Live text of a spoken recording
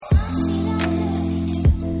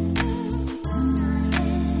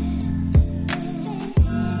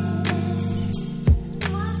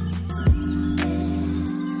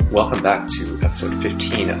Welcome back to episode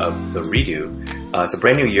 15 of The Redo. It's a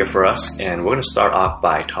brand new year for us, and we're going to start off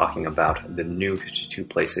by talking about the new 52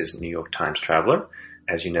 Places New York Times Traveler.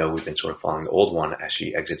 As you know, we've been sort of following the old one as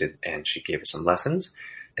she exited and she gave us some lessons.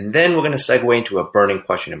 And then we're going to segue into a burning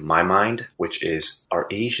question in my mind, which is, are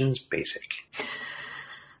Asians basic?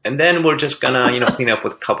 And then we're just going to, clean up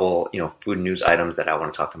with a couple, food news items that I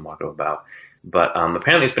want to talk to Margo about. But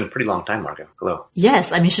apparently it's been a pretty long time, Margo. Hello.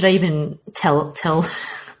 Yes. I mean, should I even tell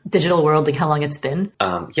digital world like how long it's been?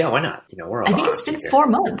 Yeah, why not? I think it's been 4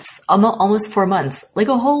 months, almost 4 months. Like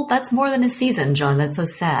that's more than a season, John. That's so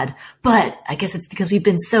sad. But I guess it's because we've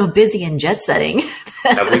been so busy in jet setting.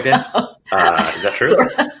 Have we been? Is that true?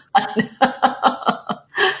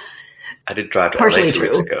 I did drive to Partially LA 2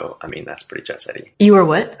 weeks true. ago. I mean, that's pretty jet setty. You were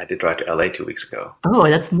what? I did drive to LA 2 weeks ago. Oh,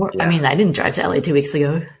 that's more. Yeah. I mean, I didn't drive to LA 2 weeks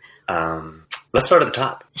ago. Let's start at the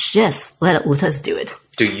top. Yes, let us do it.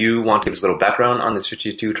 Do you want to give us a little background on this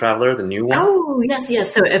 52 Traveler, the new one? Oh,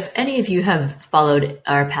 yes. So if any of you have followed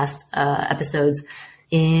our past episodes,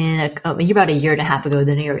 about a year and a half ago,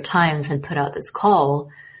 the New York Times had put out this call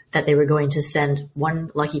that they were going to send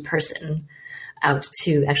one lucky person out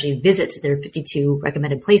to actually visit their 52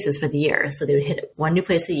 recommended places for the year. So they would hit one new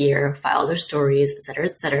place a year, file their stories, et cetera,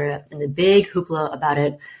 et cetera. And the big hoopla about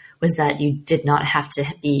it was that you did not have to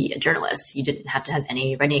be a journalist. You didn't have to have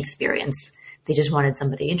any writing experience. They just wanted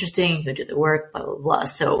somebody interesting who would do the work, blah, blah, blah.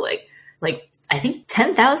 So like I think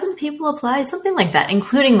 10,000 people applied, something like that,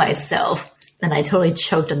 including myself. And I totally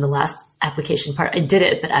choked on the last application part. I did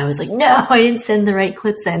it, but I was like, no, I didn't send the right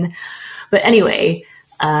clips in. But anyway,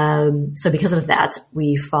 so because of that,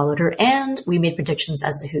 we followed her and we made predictions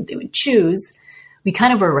as to who they would choose. We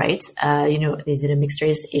kind of were right. They did a mixed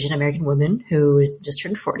race Asian American woman who just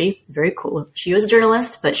turned 40. Very cool. She was a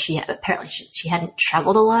journalist, but she hadn't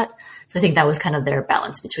traveled a lot. So I think that was kind of their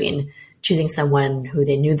balance between choosing someone who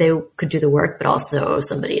they knew they could do the work, but also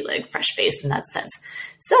somebody like fresh faced in that sense.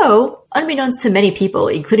 So unbeknownst to many people,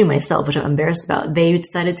 including myself, which I'm embarrassed about, they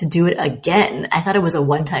decided to do it again. I thought it was a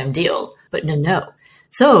one-time deal, but no.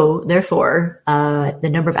 So therefore, the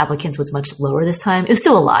number of applicants was much lower this time. It was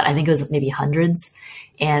still a lot. I think it was maybe hundreds.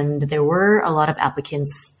 And there were a lot of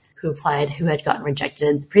applicants who applied who had gotten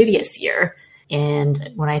rejected the previous year.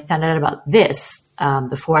 And when I found out about this,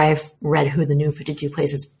 before I read who the new 52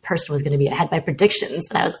 Places person was going to be, I had my predictions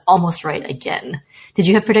and I was almost right again. Did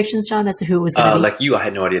you have predictions, John, as to who it was going to be? Like you, I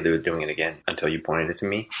had no idea they were doing it again until you pointed it to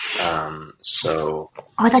me. Oh,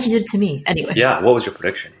 I thought you did it to me. Anyway. Yeah, what was your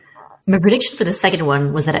prediction? My prediction for the second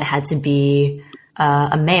one was that it had to be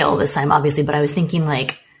a male this time, obviously, but I was thinking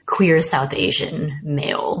like queer South Asian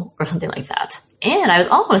male or something like that. And I was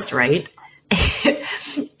almost right.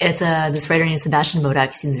 It's this writer named Sebastian Modak.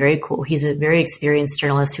 He seems very cool. He's a very experienced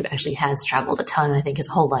journalist who actually has traveled a ton, I think, his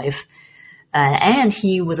whole life. And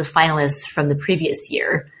he was a finalist from the previous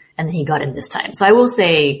year, and then he got in this time. So I will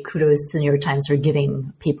say kudos to the New York Times for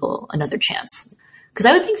giving people another chance. Because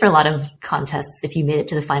I would think for a lot of contests, if you made it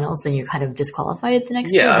to the finals, then you're kind of disqualified the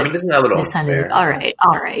next year. Yeah, I mean, isn't that a little this time unfair? they're like,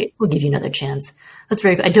 all right, we'll give you another chance. That's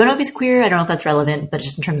very cool. I don't know if he's queer. I don't know if that's relevant, but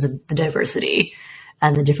just in terms of the diversity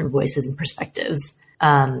and the different voices and perspectives.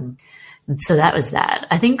 So that was that.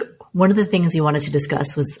 I think one of the things we wanted to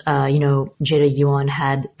discuss was, Jada Yuan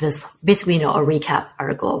had this basically, a recap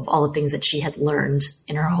article of all the things that she had learned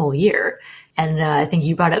in her whole year. And I think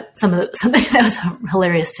you brought up something that was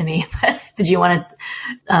hilarious to me. But did you want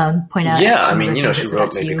to point out? Yeah, I mean, she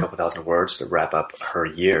wrote maybe a couple thousand words to wrap up her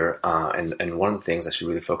year. And one of the things that she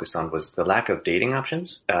really focused on was the lack of dating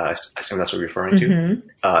options. I assume that's what you're referring to.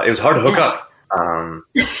 It was hard to hook up.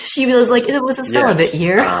 She was like, it was a celibate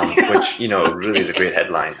year. Which, really is a great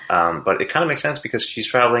headline. But it kind of makes sense because she's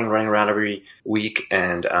traveling, running around every week.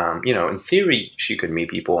 And, in theory, she could meet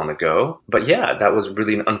people on the go. But yeah, that was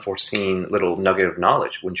really an unforeseen little nugget of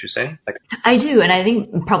knowledge, wouldn't you say? I do. And I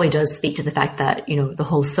think it probably does speak to the fact that, the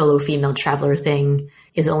whole solo female traveler thing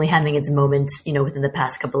is only having its moment, within the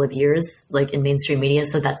past couple of years, like in mainstream media.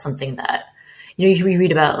 So that's something that, you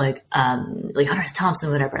read about like Hunter S. Thompson,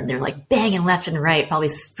 whatever, and they're like banging left and right, probably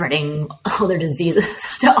spreading all their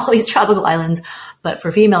diseases to all these tropical islands. But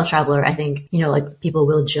for female traveler, I think, people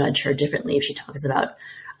will judge her differently if she talks about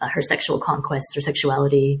her sexual conquests or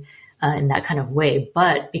sexuality in that kind of way.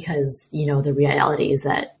 But because, the reality is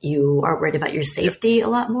that you are worried about your safety a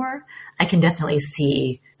lot more, I can definitely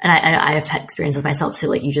see And I have had experiences myself too.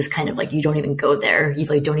 Like you just kind of like, you don't even go there. You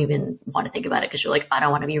like don't even want to think about it because you're like, I don't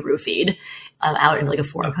want to be roofied. I'm out in like a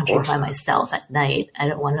foreign country by myself at night. I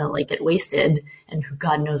don't want to like get wasted, and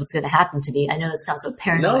God knows what's going to happen to me. I know it sounds so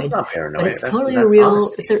paranoid. No, it's not paranoid. But it's totally a real.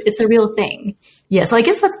 It's a real thing. Yeah. So I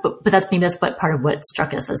guess that's what part of what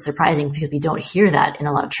struck us as surprising, because we don't hear that in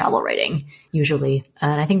a lot of travel writing usually,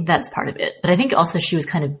 and I think that's part of it. But I think also she was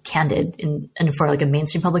kind of candid and for like a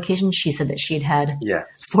mainstream publication, she said that she'd had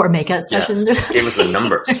 4 makeout sessions. Yes. Gave us the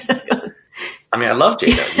numbers. I mean, I love Jada.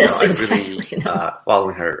 You know, Exactly. I really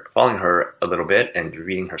following her a little bit and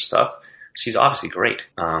reading her stuff. She's obviously great.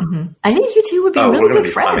 I think you two would be really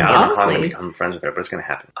good friends. I don't know how I'm honestly, going to become friends with her, but it's going to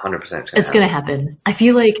happen. 100%. It's going to happen. I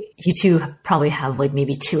feel like you two probably have like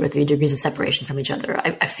maybe 2 or 3 degrees of separation from each other.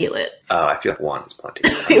 I feel it. I feel like 1 is plenty.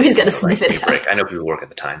 We just got to sniff it out. I know people work at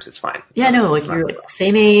the Times. It's fine. Yeah, no, like you're like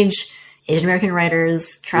same age, Asian American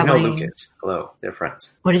writers, traveling. We know Lucas. Hello, they're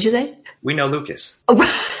friends. What did you say? We know Lucas.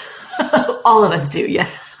 All of us do, yeah.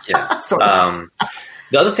 Yeah. Sort of.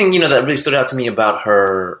 The other thing, that really stood out to me about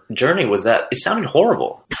her journey was that it sounded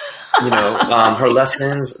horrible. Her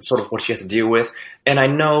lessons, sort of what she has to deal with. And I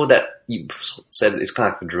know that you said it's kind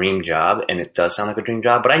of like a dream job, and it does sound like a dream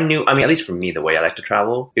job. But at least for me, the way I like to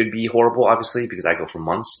travel, it would be horrible, obviously, because I go for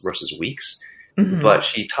months versus weeks. Mm-hmm. But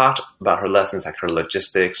she talked about her lessons, like her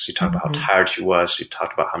logistics. She talked about how tired she was. She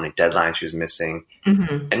talked about how many deadlines she was missing.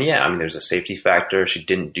 Mm-hmm. And yeah, there's a safety factor. She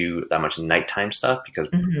didn't do that much nighttime stuff because,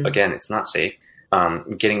 again, it's not safe.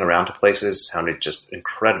 Getting around to places sounded just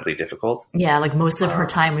incredibly difficult. Yeah, like most of her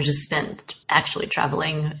time was just spent actually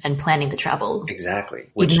traveling and planning the travel. Exactly.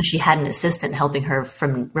 Even though she had an assistant helping her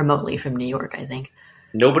remotely from New York, I think.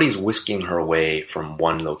 Nobody's whisking her away from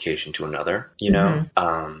one location to another,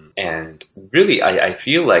 and really, I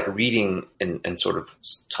feel like reading and sort of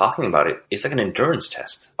talking about it, it's like an endurance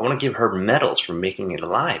test. I want to give her medals for making it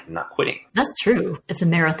alive and not quitting. That's true. It's a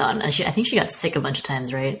marathon. And I think she got sick a bunch of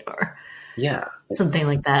times, right? Or yeah. Something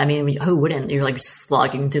like that. I mean, who wouldn't? You're like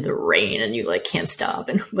slogging through the rain and you like can't stop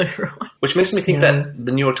and whatever. Which makes me think that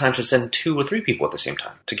the New York Times should send 2 or 3 people at the same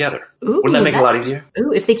time together. Ooh, wouldn't that make it a lot easier?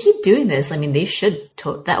 Ooh, if they keep doing this, they should.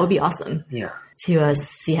 That would be awesome. Yeah. To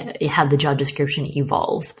have the job description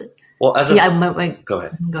evolve. Well, go ahead. Go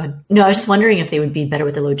ahead. No, I was just wondering if they would be better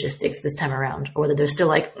with the logistics this time around, or whether they're still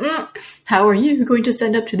like, how are you going to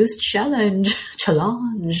stand up to this challenge?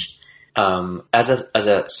 As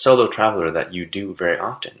a solo traveler that you do very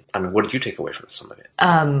often, what did you take away from some of it?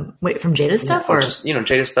 From Jada's stuff, or just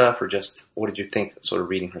Jada's stuff, or just what did you think? Sort of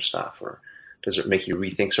reading her stuff, or does it make you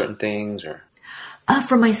rethink certain things? Or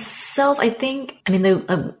for myself, I think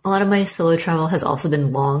a lot of my solo travel has also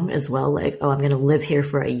been long as well. Like, I'm going to live here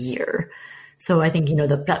for a year. So I think,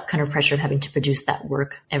 that kind of pressure of having to produce that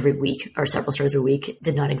work every week or several stories a week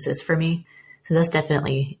did not exist for me. So that's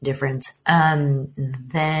definitely different.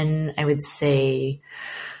 Then I would say,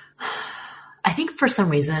 I think for some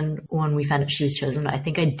reason, when we found out she was chosen, I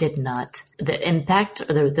think the impact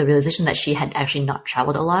or the realization that she had actually not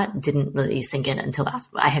traveled a lot didn't really sink in until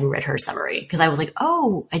after I had read her summary. Because I was like,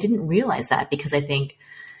 oh, I didn't realize that, because I think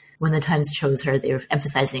when the Times chose her, they were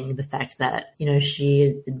emphasizing the fact that,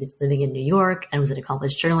 she had been living in New York and was an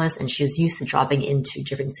accomplished journalist, and she was used to dropping into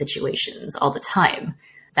different situations all the time.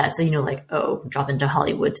 That's, drop into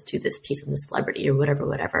Hollywood to do this piece on the celebrity or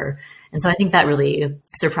whatever. And so I think that really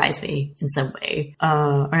surprised me in some way.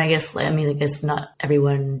 Or I guess not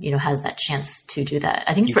everyone, has that chance to do that.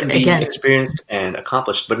 I think you can be experienced and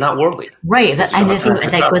accomplished, but not worldly. Right. I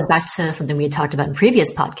think that goes back to something we had talked about in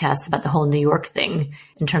previous podcasts about the whole New York thing,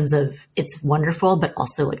 in terms of it's wonderful, but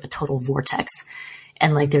also like a total vortex.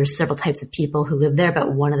 And there's several types of people who live there,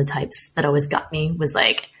 but one of the types that always got me was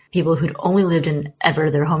people who'd only lived in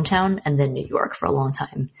ever their hometown and then New York for a long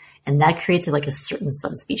time. And that creates a certain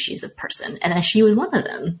subspecies of person. And she was one of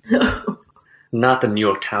them. Not the New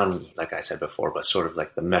York townie, like I said before, but sort of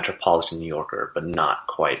like the metropolitan New Yorker, but not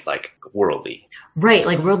quite worldly. Right.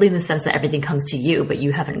 Worldly in the sense that everything comes to you, but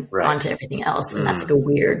you haven't gone to everything else. And that's a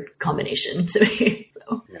weird combination to me.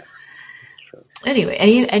 So. Yeah. Anyway,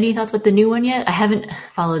 any thoughts about the new one yet? I haven't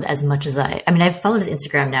followed as much as I've followed his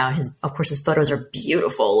Instagram now. Of course, his photos are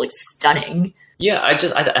beautiful, stunning. Yeah,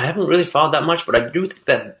 I haven't really followed that much, but I do think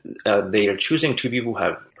that they are choosing 2 people who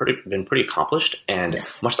have been pretty accomplished, and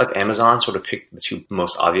much like Amazon sort of picked the 2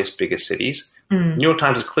 most obvious, biggest cities. New York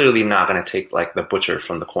Times is clearly not going to take the butcher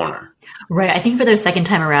from the corner. Right. I think for their second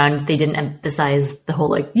time around, they didn't emphasize the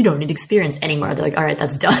whole you don't need experience anymore. They're all right,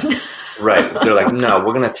 that's done. Right. They're no,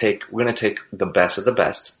 we're going to take the best of the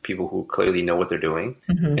best, people who clearly know what they're doing.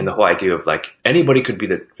 Mm-hmm. And the whole idea of anybody could be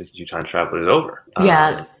the 52 Times Traveler is over.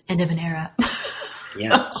 Yeah. End of an era.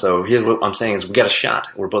 Yeah. So here's what I'm saying is we got a shot.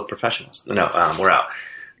 We're both professionals. No, we're out.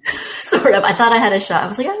 Sort of. I thought I had a shot. I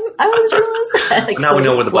was like, I was a journalist. Like, now we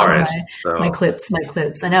know where the bar is. So my clips.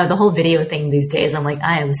 I know the whole video thing these days. I'm like,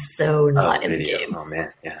 I am so not in the game. Oh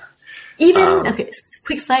man, yeah. Even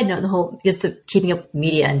quick side note: the whole just to keeping up with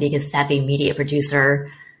media and being a savvy media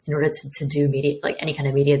producer in order to do media, like any kind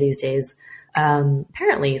of media these days.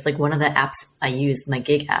 Apparently, it's like one of the apps I use, my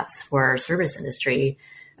gig apps for service industry.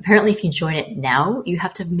 Apparently, if you join it now, you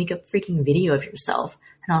have to make a freaking video of yourself.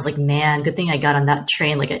 And I was like, man, good thing I got on that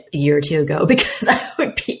train like a year or two ago because I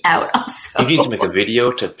would be out also. You need to make a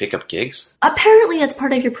video to pick up gigs? Apparently, that's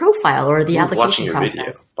part of your profile or the application watching your process.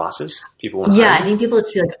 Video? Bosses? People want to I think people would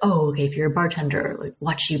be like, oh, okay, if you're a bartender, like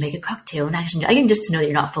watch you make a cocktail in action. I think just to know that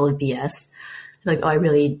you're not full of BS. Like, oh, I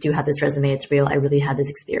really do have this resume. It's real. I really had this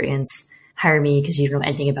experience. Hire me because you don't know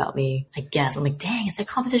anything about me. I guess. I'm like, dang, is the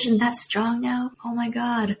competition that strong now? Oh my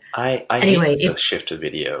God. I anyway, hate the shift to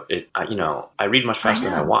video. I read much faster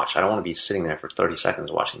than I watch. I don't want to be sitting there for 30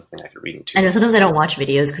 seconds watching the thing I could read in 2 I know sometimes I don't watch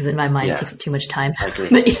videos because in my mind it takes too much time. I agree.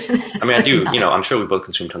 But, I mean, I do, I'm sure we both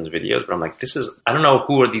consume tons of videos, but I'm like, I don't know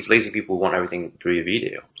who are these lazy people who want everything through a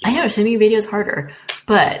video. I know, sending video is harder.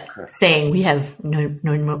 But saying we have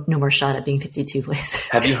no more shot at being 52 places.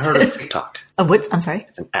 Have you heard of TikTok? What? I'm sorry?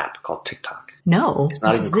 It's an app called TikTok. No. It's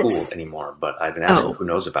not even cool anymore, but I've been asking who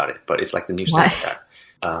knows about it. But it's like the new Snapchat.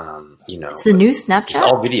 It's the new Snapchat? It's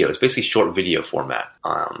all video. It's basically short video format.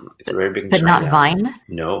 It's a very big. But not Vine?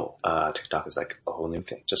 No. TikTok is like a whole new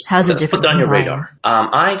thing. Just how's it different? Put that on your Vine? radar.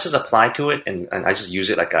 I just apply to it and I just use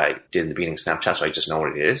it like I did in the beginning of Snapchat, so I just know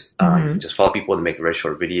what it is. You just follow people that make very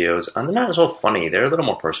short videos, and they're not as well funny. They're a little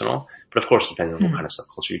more personal, but of course, depending on what kind of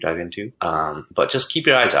subculture you dive into. But just keep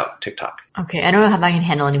your eyes out. TikTok. Okay, I don't know how I can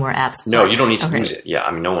handle any more apps. No, you don't need to use it. Yeah,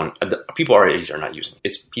 I mean, no one. People our age are not using it.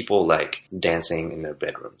 It's people like dancing in their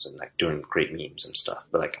bedrooms and like doing great memes and stuff.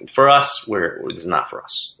 But like for us, it's not for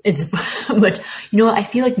us. It's, but I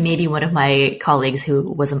feel like maybe one of my colleagues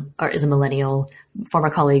who is a millennial, former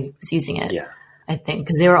colleague, was using it. Yeah. I think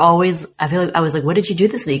because they were always. I feel like I was like, "What did you do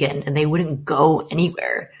this weekend?" And they wouldn't go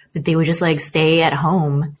anywhere, but they would just like stay at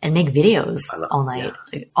home and make videos all night,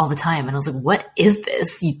 like, all the time. And I was like, "What is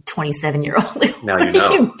this, you 27-year-old? Like, now what you know.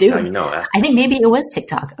 are you doing?" Now you know. I think maybe it was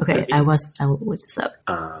TikTok. Okay, I will look this up.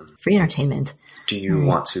 Free entertainment. Do you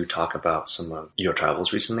want to talk about some of your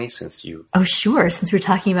travels recently since you... Oh, sure. Since we're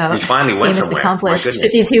talking about we finally went somewhere. Accomplished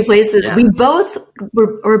 52 places. Yeah. We both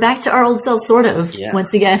we're back to our old selves, sort of,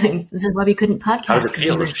 once again. This is why we couldn't podcast. How does it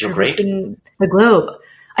feel? Does it feel great? The globe.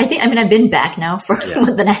 I've been back now for a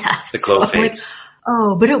month and a half. The globe fades.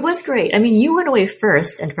 But it was great. I mean, you went away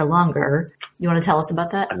first and for longer. You want to tell us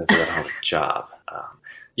about that? I went on a job.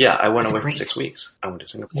 I went away for 6 weeks. I went to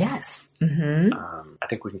Singapore. Yes. Mm-hmm. I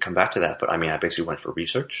think we can come back to that, but I mean, I basically went for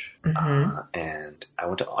research, and I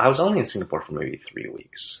was only in Singapore for maybe 3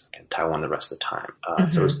 weeks, and Taiwan the rest of the time.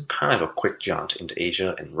 So it was kind of a quick jaunt into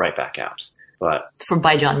Asia and right back out. But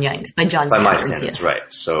by my standards,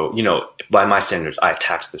 right? So by my standards, I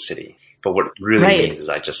attacked the city. But what it really means is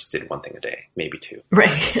I just did one thing a day, maybe 2.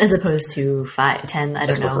 Right, as opposed to 5, 10, I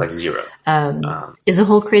don't know. Like 0. Is the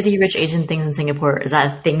whole crazy rich Asian things in Singapore, is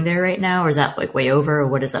that a thing there right now? Or is that like way over? Or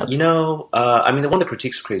what is up? I mean, the one that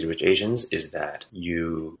critiques of Crazy Rich Asians is that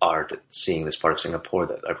you are seeing this part of Singapore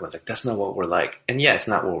that everyone's like, that's not what we're like. And yeah, it's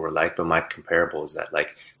not what we're like. But my comparable is that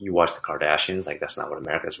like you watch the Kardashians, like that's not what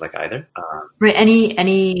America is like either. Right.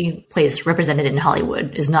 Any place represented in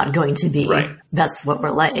Hollywood is not going to be. Right. That's what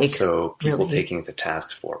we're like. So people taking it to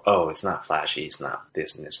task for, it's not flashy, it's not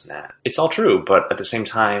this and this and that. It's all true, but at the same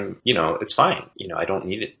time, it's fine. I don't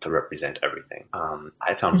need it to represent everything.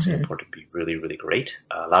 I found Singapore to be really, really great.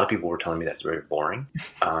 A lot of people were telling me that it's very boring.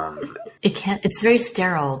 It's very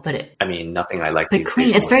sterile, but I mean, nothing I like. But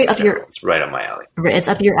clean. It's very up sterile. It's right up my alley. It's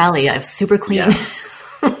up your alley. I'm super clean.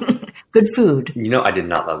 Yeah. Good food. I did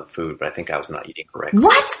not love the food, but I think I was not eating correctly.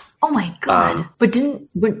 What? Oh my God. But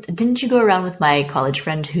didn't you go around with my college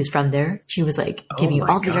friend who's from there? She was like giving you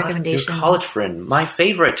all these recommendations. Your college friend, my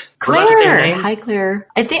favorite. Claire. Hi, Claire.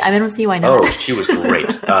 I don't see why not. Oh, she was great.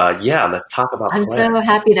 Let's talk about I'm Claire. so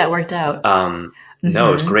happy that worked out. No,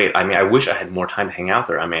 it was great. I mean, I wish I had more time to hang out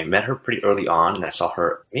there. I mean, I met her pretty early on, and I saw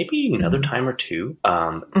her maybe another time or two.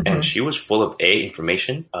 And she was full of A,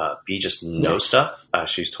 information, B, just know stuff.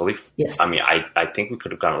 She's totally. Yes. I mean, I think we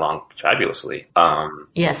could have gone along fabulously.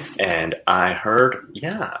 Yes. And I heard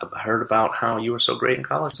about how you were so great in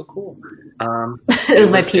college, so cool. It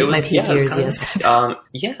was my peak years. Yes.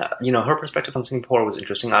 Her perspective on Singapore was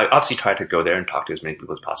interesting. I obviously tried to go there and talk to as many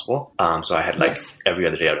people as possible. So I had every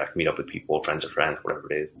other day I'd meet up with people, friends of friends. 10th,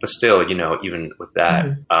 whatever it is. But still, even with that,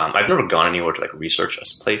 I've never gone anywhere to like research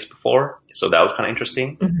a place before. So that was kind of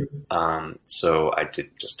interesting. So I did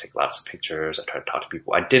just take lots of pictures. I tried to talk to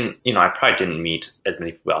people. I probably didn't meet as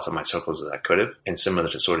many people outside my circles as I could have. And similar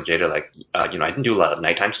to sort of Jada, like, I didn't do a lot of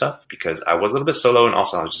nighttime stuff because I was a little bit solo and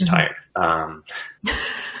also I was just tired.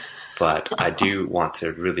 But I do want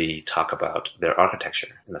to really talk about their architecture.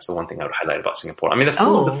 And that's the one thing I would highlight about Singapore. I mean,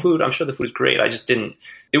 the food, I'm sure the food is great.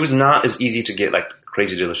 It was not as easy to get like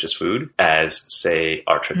crazy delicious food as, say,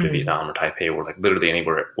 our trip to Vietnam or Taipei, where like literally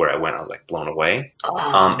anywhere where I went, I was like blown away.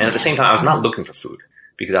 And at the same time, I was not looking for food,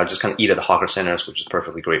 because I would just kind of eat at the hawker centers, which is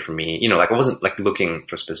perfectly great for me. Like I wasn't like looking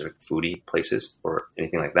for specific foodie places or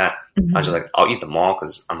anything like that. I was just like, I'll eat the mall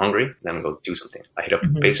because I'm hungry. Then I'm going to go do something. I hit up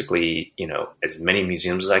basically, as many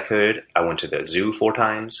museums as I could. I went to the zoo 4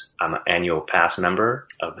 times. I'm an annual pass member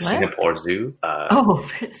of the Singapore Zoo.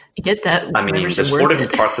 You get that. I mean, there's 4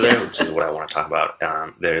 different parts of there, which is what I want to talk about.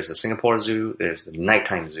 There's the Singapore Zoo. There's the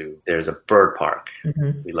nighttime zoo. There's a bird park.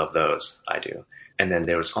 We love those. I do. And then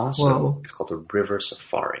there was also, it's called the River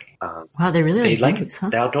Safari. Wow, they really like zoos, huh?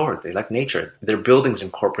 The outdoors. They like nature. Their buildings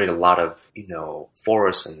incorporate a lot of,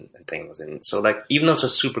 forests and things. And so, like, even though it's a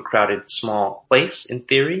super crowded, small place, in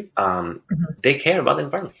theory, they care about the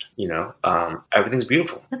environment, everything's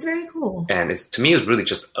beautiful. That's very cool. And to me, it's really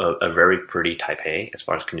just a very pretty Taipei as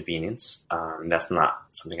far as convenience. That's not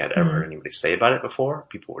something I'd ever heard anybody say about it before.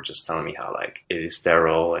 People were just telling me how, like, it is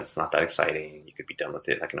sterile and it's not that exciting. You could be done with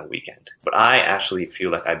it, like, in a weekend. But I actually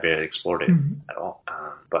feel like I barely explored it at all.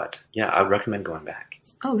 But yeah, I would recommend going back.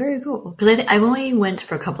 Oh, very cool. Because I only went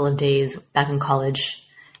for a couple of days back in college.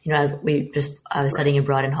 I was studying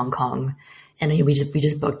abroad in Hong Kong, and we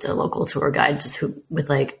just booked a local tour guide with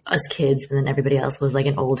like us kids, and then everybody else was like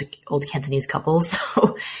an old Cantonese couple.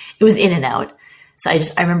 So it was in and out. So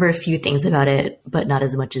I remember a few things about it, but not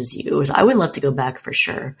as much as you. So I would love to go back for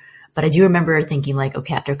sure. But I do remember thinking like,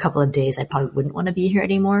 okay, after a couple of days, I probably wouldn't want to be here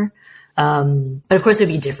anymore. But of course it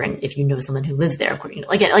would be different if you know someone who lives there,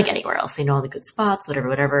 like anywhere else. They know all the good spots,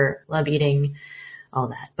 whatever, love eating, all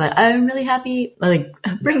that. But I'm really happy, like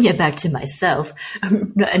bringing it back to myself,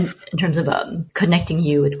 in terms of connecting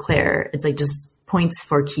you with Claire. It's like just points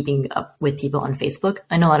for keeping up with people on Facebook.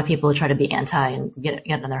 I know a lot of people try to be anti and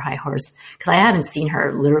get on their high horse, because I haven't seen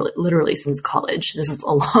her literally since college. This is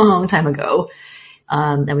a long time ago.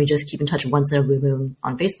 And we just keep in touch once in a blue moon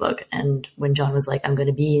on Facebook. And when John was like, I'm going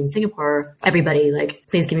to be in Singapore, everybody like,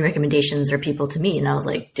 please give me recommendations or people to meet. And I was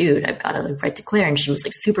like, dude, I've got to like write to Claire. And she was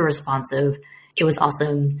like super responsive. It was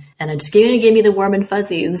awesome. And it just gave me the warm and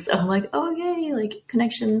fuzzies. So I'm like, oh, yay, like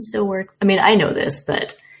connections still work. I mean, I know this,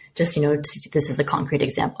 but just, this is the concrete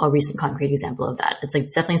example, a recent concrete example of that. It's like,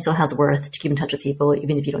 it definitely still has worth to keep in touch with people,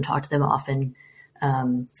 even if you don't talk to them often,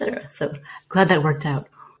 et cetera. So glad that worked out.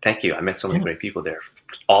 Thank you. I met so many great people there,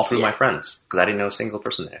 all through my friends, because I didn't know a single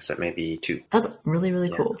person there, except maybe 2. That's really, really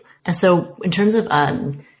cool. And so in terms of,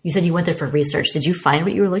 you said you went there for research. Did you find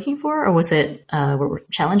what you were looking for, or was it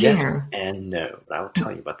challenging? Yes and no. But I will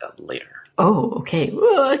tell you about that later. Oh, okay.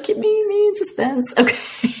 Keep me in suspense.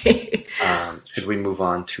 Okay. Should we move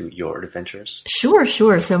on to your adventures? Sure.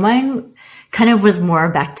 So mine kind of was more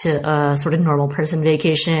back to a sort of normal person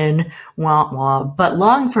vacation, but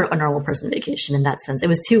long for a normal person vacation in that sense. It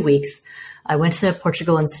was 2 weeks. I went to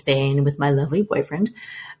Portugal and Spain with my lovely boyfriend.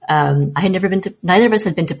 Neither of us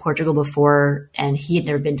had been to Portugal before, and he had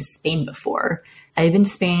never been to Spain before. I had been to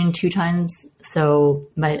Spain 2 times. So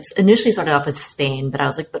initially started off with Spain, but I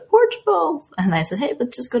was like, but Portugal. And I said, hey,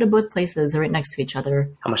 let's just go to both places. They're right next to each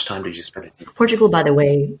other. How much time did you spend? Portugal, by the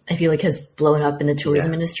way, I feel like has blown up in the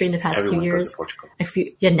tourism industry in the past few years.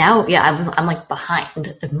 I'm like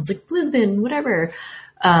behind. Everyone's like, Lisbon, whatever.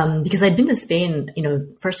 Because I'd been to Spain,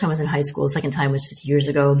 first time was in high school, second time was just years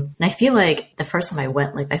ago. And I feel like the first time I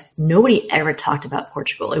went, like nobody ever talked about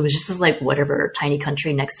Portugal. It was just this like whatever tiny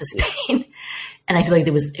country next to Spain. And I feel like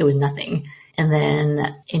it was nothing. And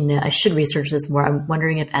then I should research this more. I'm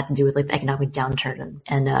wondering if it had to do with like the economic downturn.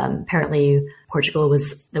 And apparently Portugal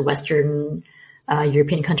was the Western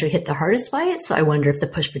European country hit the hardest by it. So I wonder if the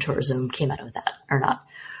push for tourism came out of that or not.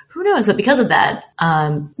 Who knows? But because of that,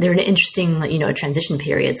 they're in an interesting, transition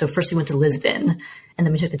period. So first we went to Lisbon, and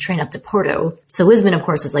then we took the train up to Porto. So Lisbon, of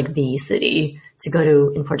course, is like the city to go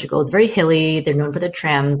to in Portugal. It's very hilly. They're known for their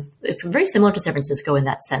trams. It's very similar to San Francisco in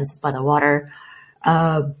that sense. It's by the water.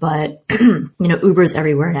 But, Uber's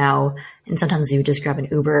everywhere now. And sometimes you would just grab an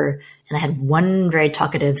Uber. And I had one very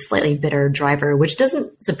talkative, slightly bitter driver, which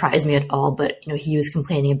doesn't surprise me at all. But, he was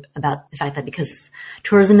complaining about the fact that because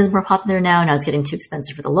tourism is more popular now it's getting too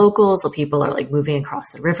expensive for the locals. So people are like moving across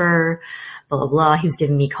the river, blah, blah, blah. He was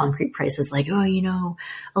giving me concrete prices like, a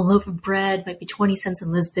loaf of bread might be 20 cents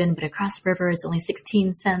in Lisbon, but across the river, it's only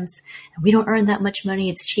 16 cents. And we don't earn that much money.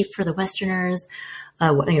 It's cheap for the Westerners.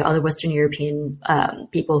 Other Western European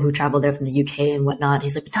people who travel there from the UK and whatnot.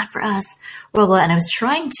 He's like, but not for us, blah, blah. And I was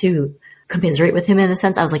trying to commiserate with him in a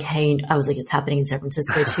sense. I was like, it's happening in San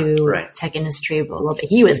Francisco too, right. Tech industry, blah, blah. But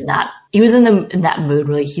he was in that mood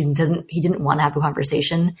where he didn't want to have a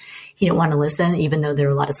conversation. He didn't want to listen, even though there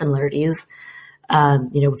were a lot of similarities, where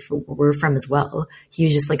we're from as well. He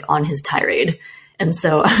was just like on his tirade. And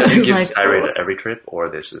so I was like, tirade at every trip, or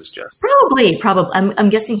this is just probably. I'm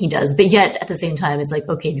guessing he does, but yet at the same time, it's like,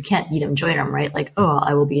 okay, you can't beat him, join him, right? Like,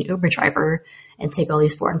 I will be an Uber driver and take all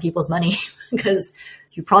these foreign people's money because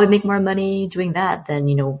you probably make more money doing that than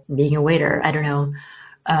being a waiter. I don't know,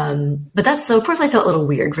 but that's so. Of course, I felt a little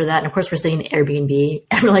weird for that, and of course, we're staying in Airbnb,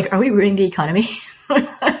 and we're like, are we ruining the economy?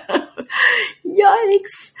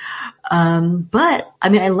 Yikes. But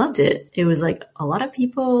I loved it. It was like a lot of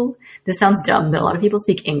people, this sounds dumb, but a lot of people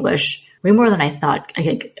speak English way more than I thought.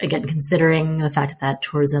 Again, considering the fact that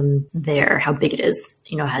tourism there, how big it is,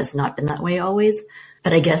 has not been that way always.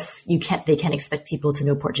 But I guess they can't expect people to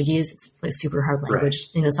know Portuguese. It's like a super hard language.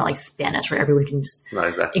 Right. It's not like Spanish where everyone can just,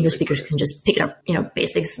 exactly. English speakers can just pick it up,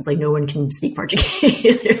 basics. It's like no one can speak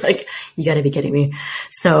Portuguese. You're like, you gotta be kidding me.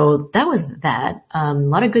 So that was that. A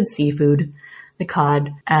lot of good seafood. The cod.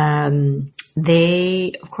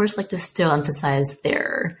 They, of course, like to still emphasize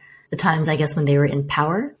the times, I guess, when they were in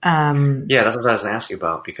power. Yeah, that's what I was going to ask you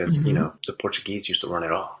about because, the Portuguese used to run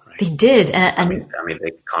it all. Right? They did. And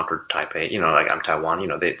they conquered Taipei, like I'm Taiwan,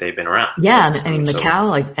 they've been around. Yeah,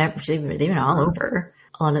 Macau, they've been all over.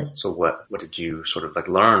 So what did you sort of like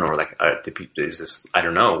learn or like, is this, I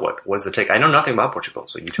don't know, what was the take? I know nothing about Portugal.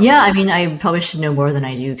 So you tell me. I probably should know more than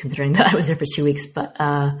I do considering that I was there for 2 weeks. But,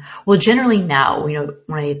 generally now,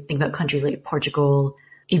 when I think about countries like Portugal,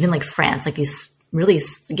 even like France, like these really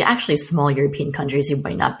actually small European countries who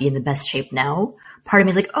might not be in the best shape now, part of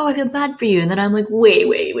me is like, oh, I feel bad for you. And then I'm like, wait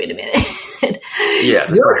a minute.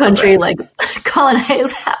 Yeah, your country like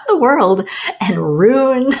colonized half the world and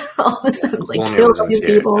ruined all this stuff, like killed all these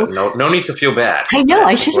people. No need to feel bad. I know,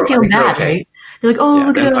 I shouldn't feel bad, okay. Right? They're like,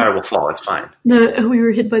 look at us. The empire will fall. It's fine. We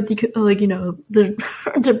were hit by the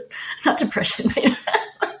not depression, but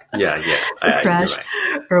the crash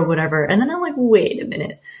or whatever. And then I'm like, wait a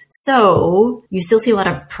minute. So you still see a lot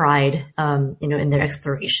of pride, in their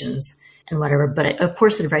explorations and whatever. But of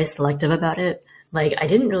course, they're very selective about it. Like, I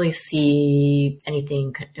didn't really see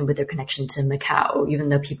anything with their connection to Macau, even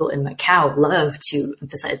though people in Macau love to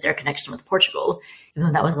emphasize their connection with Portugal, even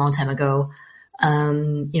though that was a long time ago.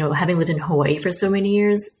 Having lived in Hawaii for so many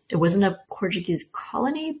years, it wasn't a Portuguese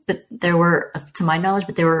colony, but there were, to my knowledge,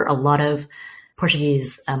 a lot of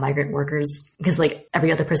Portuguese migrant workers, because like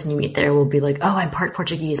every other person you meet there will be like, oh, I'm part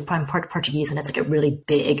Portuguese. And it's like a really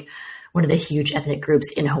big, one of the huge ethnic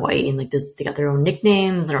groups in Hawaii. And like they got their own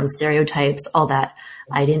nicknames, their own stereotypes, all that.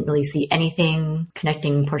 I didn't really see anything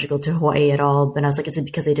connecting Portugal to Hawaii at all. But I was like, is it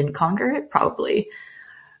because they didn't conquer it? Probably.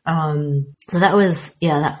 So that was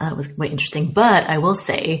quite interesting. But I will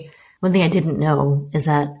say one thing I didn't know is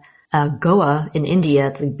that Goa in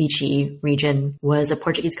India, the beachy region, was a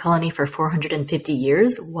Portuguese colony for 450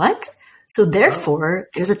 years. What? So therefore,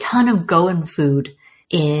 there's a ton of Goan food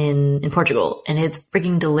in Portugal, and it's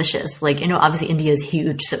freaking delicious. Like, obviously India is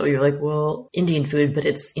huge, so you're like, well, Indian food, but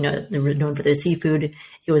it's, they're known for their seafood.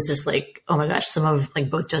 It was just like, oh my gosh, some of like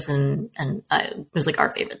both Justin and it was like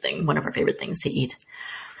one of our favorite things to eat.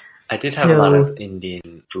 I did have a lot of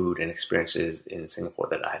Indian food and experiences in Singapore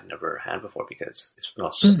that I had never had before because it's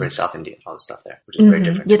very South Indian, all the stuff there, which is very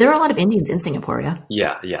different. Yeah, there are a lot of Indians in Singapore, yeah?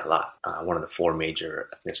 Yeah, a lot. One of the 4 major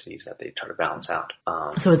ethnicities that they try to balance out.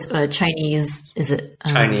 So it's Chinese, is it?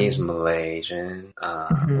 Chinese, Malaysian,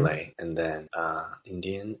 Malay, and then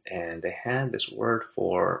Indian. And they had this word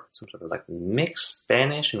for some sort of like mixed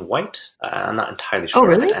Spanish and white. I'm not entirely sure. Oh,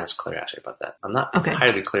 really? I have to ask Claire actually about that. I'm not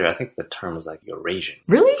entirely clear. I think the term is like Eurasian.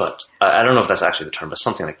 Really? But I don't know if that's actually the term, but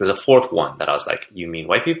something like, there's a 4th one that I was like, you mean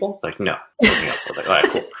white people? Like, no, something else. I was like, all right,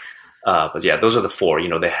 cool. But yeah, those are the 4,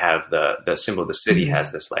 they have the symbol of the city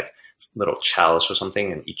has this like little chalice or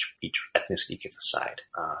something, and each ethnicity gets a side.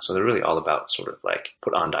 So they're really all about sort of like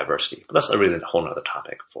put on diversity. But that's a really whole other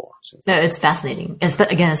topic for Singapore. Yeah, it's fascinating.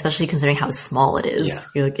 Again, especially considering how small it is. Yeah.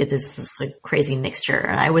 You're like, it is this like crazy mixture.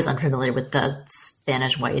 And I was unfamiliar with the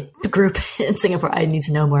Spanish white group in Singapore. I need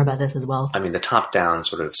to know more about this as well. I mean, the top-down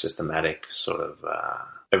sort of systematic sort of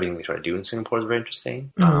everything they try to do in Singapore is very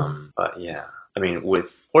interesting. But yeah. I mean,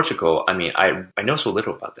 with Portugal, I mean, I know so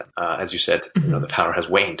little about them. As you said, you know, the power has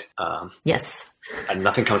waned. Yes. And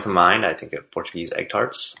nothing comes to mind. I think of Portuguese egg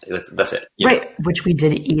tarts. That's it. Right, which we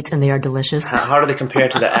did eat, and they are delicious. How do they compare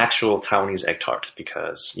to the actual Taiwanese egg tart?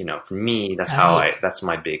 Because, you know, for me, that's that's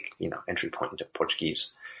my big, you know, entry point into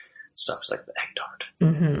Portuguese stuff. It's like the egg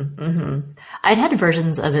tart. I'd had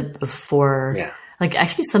versions of it before. Yeah. Like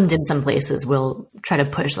actually some dim sum places will try to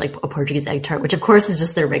push like a Portuguese egg tart, which of course is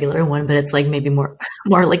just their regular one, but it's like maybe more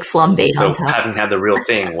like flambéed on top. So having had the real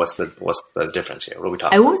thing, what's the difference here? What are we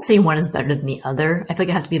talking I won't say one is better than the other. I feel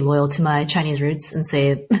like I have to be loyal to my Chinese roots and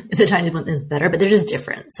say the Chinese one is better, but they're just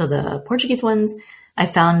different. So the Portuguese ones I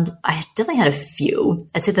definitely had a few.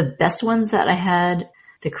 I'd say the best ones that I had,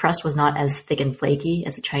 the crust was not as thick and flaky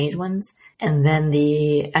as the Chinese ones. And then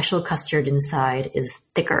the actual custard inside is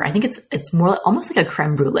thicker. I think it's more almost like a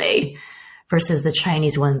creme brulee versus the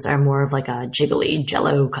Chinese ones are more of like a jiggly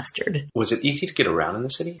jello custard. Was it easy to get around in the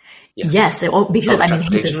city? Yes, because I mean,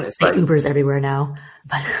 it's like Ubers everywhere now.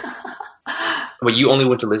 But well, you only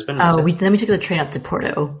went to Lisbon? Then we took the train up to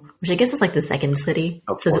Porto, which I guess is like the second city.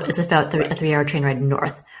 Oh, so it's about a 3-hour train ride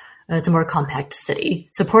north. It's a more compact city.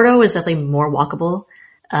 So Porto is definitely more walkable.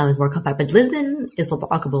 It's more compact, but Lisbon is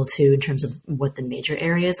walkable too in terms of what the major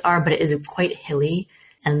areas are, but it is quite hilly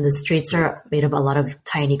and the streets are made of a lot of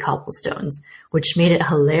tiny cobblestones, which made it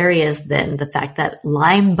hilarious then the fact that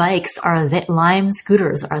Lime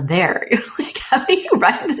scooters are there. You're like, how do you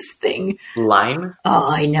ride this thing? Lime? Oh,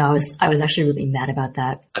 I know. I was actually really mad about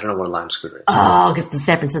that. I don't know what a Lime scooter is. Oh, because the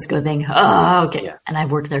San Francisco thing. Oh, okay. Yeah. And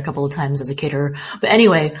I've worked there a couple of times as a caterer. But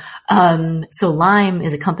anyway, so Lime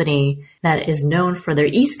is a company that is known for their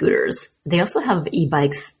e-scooters. They also have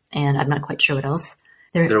e-bikes, and I'm not quite sure what else.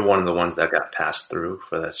 They're one of the ones that got passed through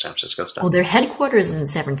for the San Francisco stuff. Well, their headquarters is in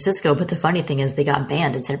San Francisco, but the funny thing is they got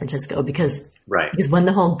banned in San Francisco because when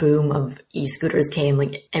the whole boom of e-scooters came,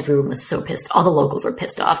 like everyone was so pissed. All the locals were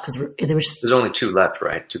pissed off because there's only two left,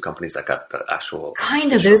 right? Two companies that got the actual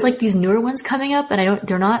kind of. There's like these newer ones coming up, and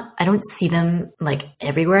I don't see them like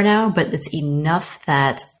everywhere now, but it's enough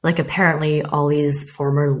that like apparently all these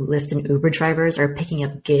former Lyft and Uber drivers are picking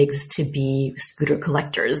up gigs to be scooter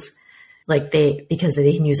collectors. Like because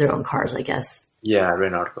they can use their own cars, I guess. Yeah, I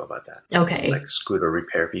read an article about that. Okay. Like scooter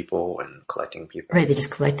repair people and collecting people. Right, they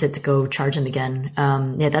just collect it to go charge them again.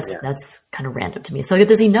 That's kind of random to me. So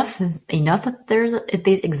there's enough that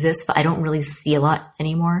they exist, but I don't really see a lot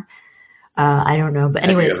anymore. I don't know. But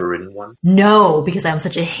anyways. Have you ever ridden one? No, because I'm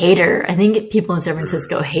such a hater. I think people in San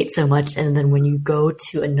Francisco hate so much. And then when you go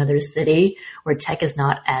to another city where tech is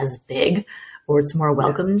not as big, or it's more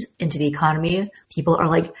welcomed into the economy, people are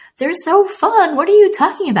like, they're so fun. What are you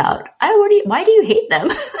talking about? Why do you hate them?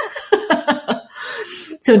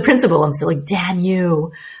 So in principle, I'm still like, damn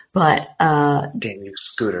you. But damn you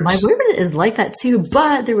scooters. My boyfriend is like that too.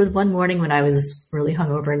 But there was one morning when I was really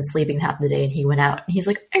hungover and sleeping half the day, and he went out and he's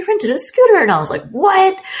like, I rented a scooter, and I was like,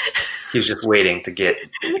 what? He was just waiting to get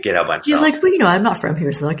out by himself. He's like, well, I'm not from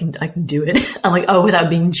here, so I can do it. I'm like, oh, without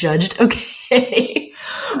being judged, okay.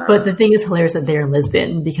 But the thing is hilarious that they're in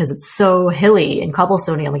Lisbon because it's so hilly and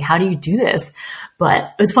cobblestoney. I'm like, how do you do this? But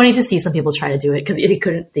it was funny to see some people try to do it because they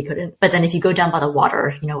couldn't. But then if you go down by the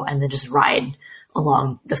water, and then just ride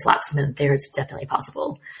along the flat cement there, it's definitely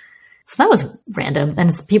possible. So that was random.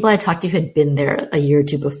 And people I talked to who had been there a year or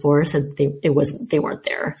two before said they weren't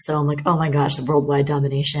there. So I'm like, oh my gosh, the worldwide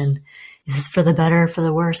domination. Is this for the better, for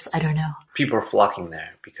the worse? I don't know. People are flocking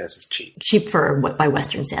there because it's cheap. Cheap by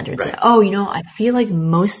Western standards. Right. I feel like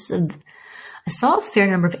I saw a fair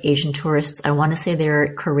number of Asian tourists. I want to say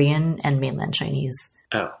they're Korean and mainland Chinese.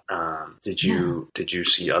 Oh, did you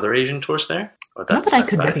see other Asian tourists there? Not that I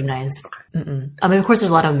could recognize. Okay. I mean, of course, there's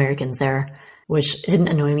a lot of Americans there, which didn't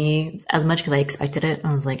annoy me as much because I expected it.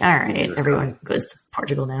 I was like, all right, everyone goes to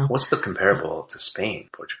Portugal now. What's the comparable to Spain,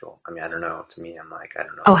 Portugal? I mean, I don't know. To me, I'm like, I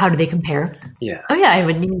don't know. Oh, how do they compare? Yeah. Oh, yeah, I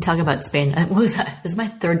wouldn't even talk about Spain. What was that? It was my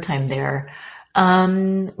third time there.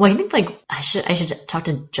 Well, I think like I should talk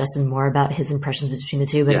to Justin more about his impressions between the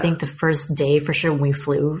two, but I think the first day for sure when we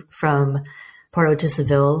flew from Porto to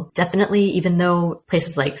Seville, definitely, even though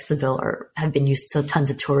places like Seville have been used to tons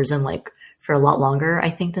of tourism, like for a lot longer, I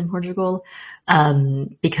think, than Portugal,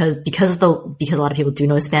 because a lot of people do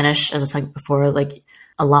know Spanish, as I was talking before, like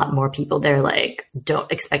a lot more people there like don't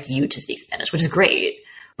expect you to speak Spanish, which is great.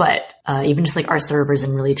 But even just like our servers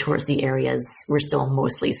in really touristy areas, we're still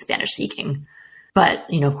mostly Spanish speaking. But,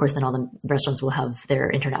 of course, then all the restaurants will have their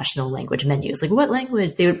international language menus. Like, what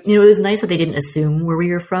language? It was nice that they didn't assume where we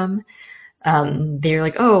were from. They're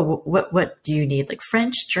like, oh, what do you need? Like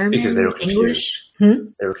French, German, because they were English?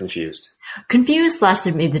 They were confused. Confused slash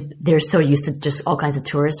they're so used to just all kinds of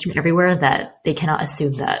tourists from everywhere that they cannot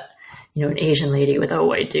assume that, an Asian lady with a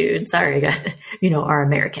white dude, sorry, are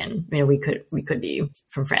American. We could be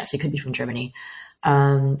from France. We could be from Germany.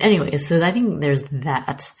 Anyway, so I think there's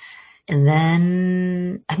that. And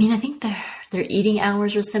then, I think their eating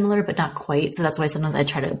hours are similar, but not quite. So that's why sometimes I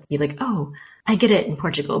try to be like, oh, I get it in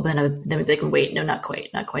Portugal. But then we'd be like, wait, no, not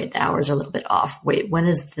quite. The hours are a little bit off. Wait, when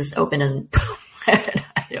is this open? And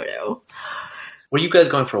I don't know. Were you guys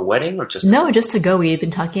going for a wedding or just? No, just to go. We had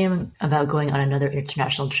been talking about going on another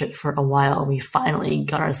international trip for a while. We finally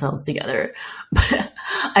got ourselves together. But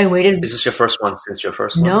I waited. Is this your first one since your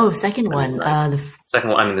first one? No, second one. The second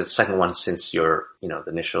one. The second one since your, the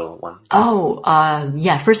initial one. Oh,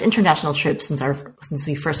 yeah. First international trip since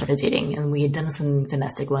we first started dating, and we had done some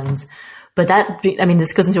domestic ones. But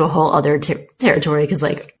this goes into a whole other territory because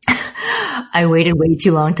like I waited way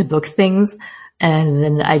too long to book things. And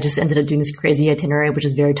then I just ended up doing this crazy itinerary, which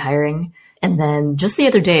is very tiring. And then just the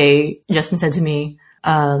other day, Justin said to me,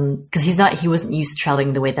 cause he wasn't used to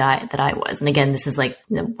traveling the way that I was. And again, this is like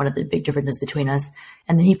one of the big differences between us.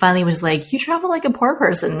 And then he finally was like, you travel like a poor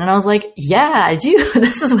person. And I was like, yeah, I do.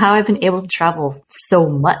 This is how I've been able to travel so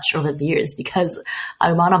much over the years because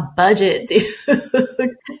I'm on a budget, dude.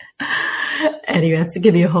 Anyway, that's to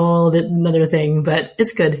give you a whole another thing, but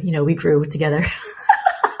it's good. We grew together.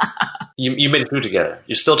 You made it through together.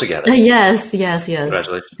 You're still together. Yes.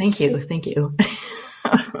 Congratulations. Thank you.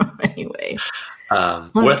 Anyway.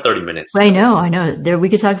 We're at 30 minutes. I know. We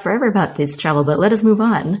could talk forever about this travel, but let us move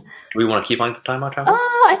on. Do we want to keep on talking about travel?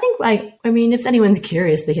 I think if anyone's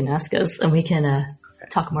curious, they can ask us and we can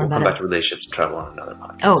talk more about it. We'll come back to relationships and travel on another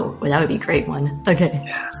podcast. Oh, well, that would be a great one. Okay.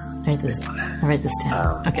 Yeah. I'll write this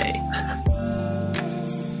down. Okay.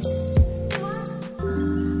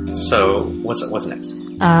 So what's next?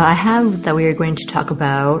 I have that we are going to talk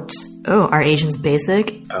about, are Asians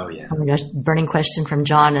basic? Oh, yeah. Oh my gosh, burning question from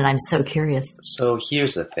John, and I'm so curious. So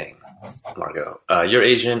here's the thing, Margot. You're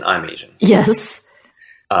Asian, I'm Asian. Yes.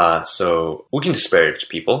 So we can disparage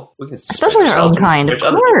people. We can especially our own kind, of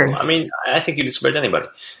course. I think you disparage anybody.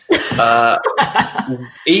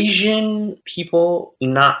 Asian people,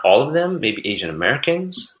 not all of them, maybe Asian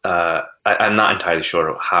Americans. I'm not entirely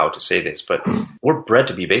sure how to say this, but we're bred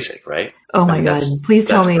to be basic, right? Oh my God. Please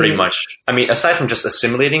tell me. That's pretty much, aside from just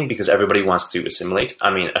assimilating, because everybody wants to assimilate,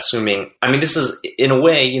 this is, in a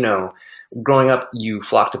way, growing up, you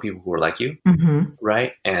flock to people who are like you,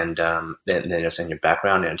 right? And then it's in your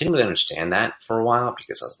background, and I didn't really understand that for a while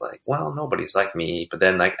because I was like, well, nobody's like me. But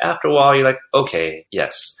then, like, after a while, you're like, okay,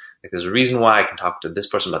 yes. Like, there's a reason why I can talk to this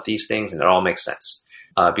person about these things, and it all makes sense.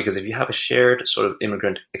 Because if you have a shared sort of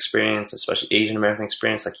immigrant experience, especially Asian American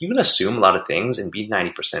experience, like you can assume a lot of things and be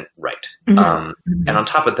 90% right. And on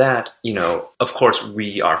top of that, of course,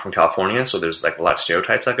 we are from California, so there's like a lot of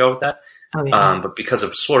stereotypes that go with that. Oh, yeah. But because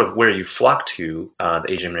of sort of where you flock to, the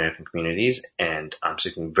Asian American communities, and I'm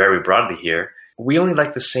speaking very broadly here, we only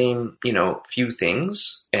like the same, few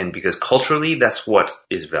things. And because culturally, that's what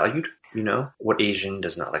is valued. What Asian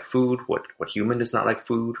does not like food, what human does not like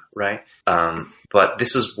food, right? But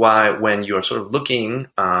this is why when you're sort of looking,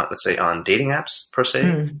 let's say on dating apps per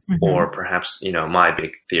se, or perhaps, my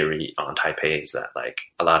big theory on Taipei is that like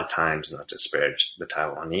a lot of times, not to disparage the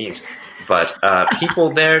Taiwanese, but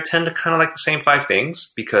people there tend to kind of like the same 5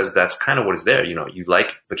 things because that's kind of what is there. You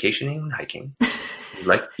like vacationing and hiking. You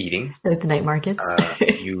like eating. Like the night markets.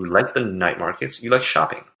 You like the night markets. You like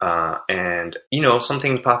shopping. And, some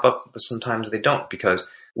things pop up, but sometimes they don't. Because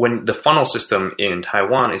when the funnel system in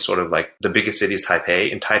Taiwan is sort of like the biggest city is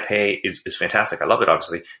Taipei, and Taipei is fantastic. I love it,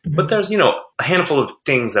 obviously. But there's, a handful of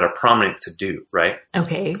things that are prominent to do, right?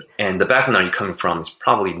 Okay. And the background you're coming from is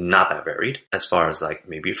probably not that varied as far as like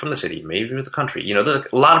maybe you're from the city, maybe you're the country. There's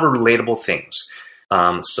like a lot of relatable things.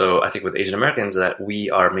 So I think with Asian Americans that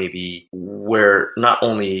we're not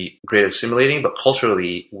only great at assimilating, but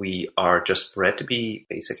culturally we are just bred to be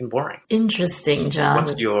basic and boring. Interesting, John.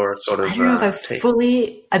 What's your sort of I don't know if I take?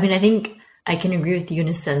 fully, I think I can agree with you in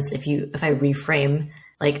a sense if I reframe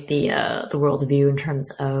like the worldview in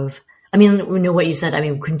terms of, we know what you said.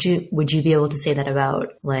 Would you be able to say that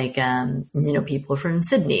about like, people from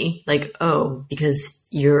Sydney? Like, because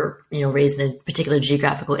you're, raised in a particular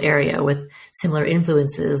geographical area with similar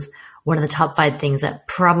influences, one of the top 5 things that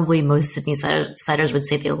probably most Sydney-siders would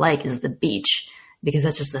say they like is the beach, because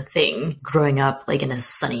that's just a thing growing up like in a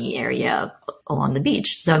sunny area along the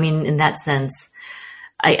beach. So, I mean, in that sense,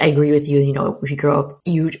 I agree with you. You know, if you grow up,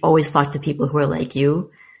 you always flock to people who are like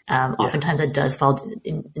you. Oftentimes that does fall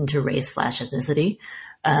into race/ethnicity.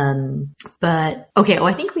 But okay, well,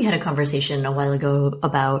 I think we had a conversation a while ago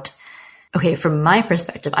about, okay, from my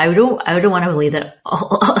perspective, I don't want to believe that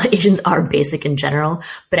all Asians are basic in general,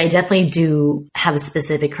 but I definitely do have a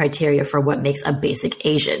specific criteria for what makes a basic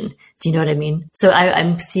Asian. Do you know what I mean? So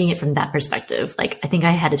I'm seeing it from that perspective. Like, I think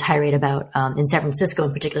I had a tirade about, in San Francisco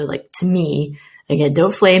in particular, like, to me, again,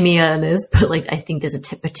 don't flame me on this, but like, I think there's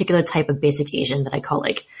a particular type of basic Asian that I call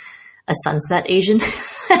like a sunset Asian.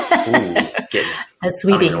 Ooh, That's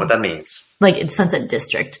sweeping. I don't even know what that means. Like, it's Sunset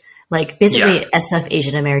District. Like, basically SF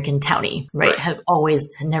Asian American townie, right? Have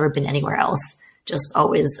never been anywhere else. Just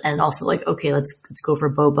always. And also like, okay, let's go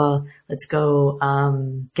for boba. Let's go,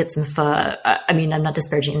 get some pho. I mean, I'm not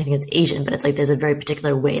disparaging anything that's Asian, but it's like, there's a very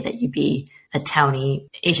particular way that you be a townie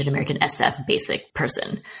Asian American SF basic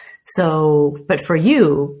person. So, but for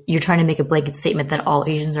you, you're trying to make a blanket statement that all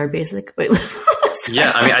Asians are basic. Wait,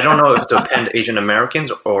 yeah, I mean, I don't know if to append Asian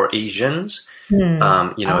Americans or Asians. You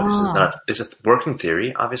know, this is a working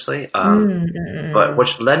theory, obviously. But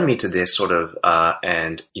what led me to this sort of,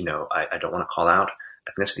 and you know, I don't want to call out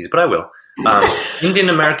ethnicities, but I will. Indian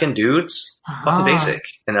American dudes, fucking basic.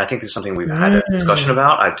 And I think this is something we've had a discussion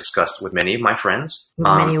about. I've discussed with many of my friends.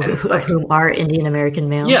 Many of whom are Indian American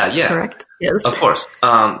males. Yeah. Correct? Yes. Of course.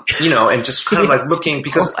 You know, and just kind of like looking,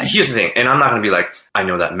 because here's the thing, and I'm not going to be like, I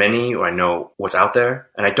know that many, or I know what's out there,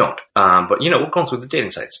 and I don't. But, you know, we're going through the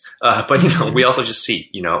dating sites. But, you know, we also just see,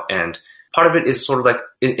 you know, and part of it is sort of like,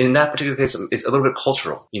 in that particular case, it's a little bit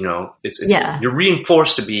cultural, you know, you're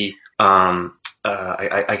reinforced to be,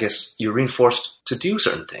 I guess you're reinforced to do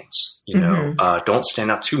certain things, you know, don't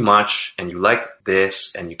stand out too much, and you like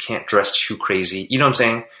this, and you can't dress too crazy. You know what I'm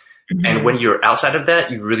saying? And when you're outside of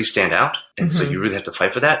that, you really stand out. And so you really have to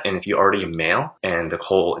fight for that. And if you're already a male and the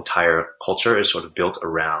whole entire culture is sort of built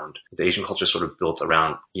around, the Asian culture is sort of built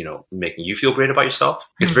around, you know, making you feel great about yourself,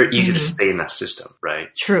 it's very easy to stay in that system, right?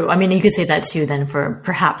 True. I mean, you could say that too then for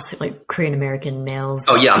perhaps like Korean American males.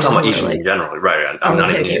 Oh yeah, I'm talking about Asians in general, right? I'm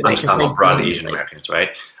just talking about broadly Asian Americans, right?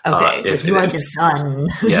 Okay, you are the son.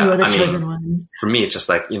 Yeah, you are the chosen one. For me, it's just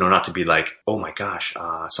like, you know, not to be like, oh my gosh,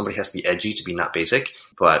 somebody has to be edgy to be not basic.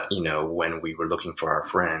 But, you know, when we were looking for our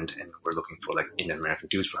friend and we're looking for like Indian American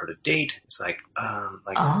dudes for her to date, it's like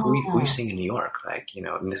who are you seeing in New York? Like, you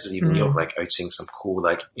know, and this is even New York, like, are you seeing some cool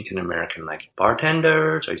like Indian American like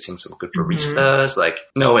bartenders? Are you seeing some good baristas? Like,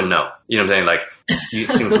 no and no. You know what I'm saying? Like, you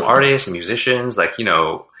seeing some artists and musicians, like, you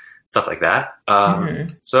know, stuff like that.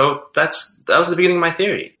 So that was the beginning of my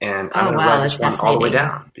theory, and I'm going to write this one all the way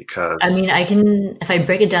down, because I mean, if I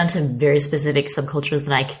break it down to very specific subcultures,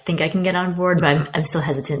 then I think I can get on board, but I'm still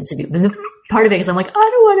hesitant to be part of it, because I'm like, I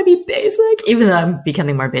don't want to be basic, even though I'm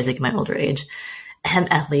becoming more basic in my older age and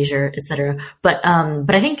athleisure, etc. But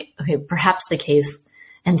I think, okay, perhaps the case,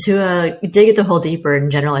 and to dig it the whole deeper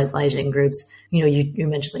and generalizing groups, you know, you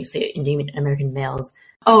mentioned like say Indian American males.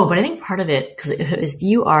 Oh, but I think part of it, because if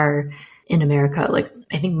you are in America, like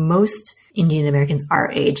I think most Indian Americans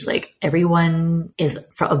our age, like everyone is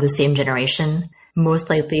of the same generation. Most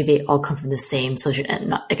likely they all come from the same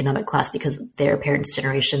socioeconomic class, because their parents'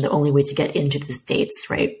 generation, the only way to get into the States,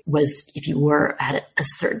 right, was if you had a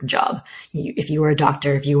certain job. If you were a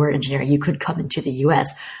doctor, if you were an engineer, you could come into the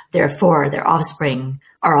US. Therefore, their offspring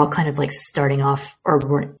are all kind of like starting off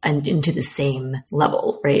or into the same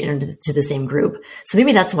level, right? Into the same group. So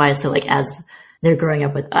maybe that's why. So like as they're growing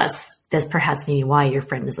up with us, that's perhaps maybe why your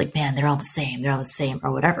friend is like, man, they're all the same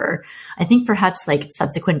or whatever. I think perhaps like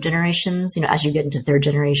subsequent generations, you know, as you get into third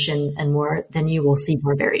generation and more, then you will see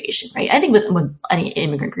more variation, right? I think with any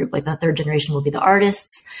immigrant group, like the third generation will be the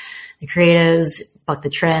artists, the creatives, buck the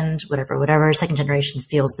trend, whatever. Second generation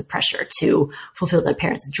feels the pressure to fulfill their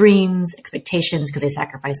parents' dreams, expectations, because they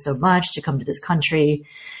sacrificed so much to come to this country,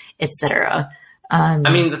 etc.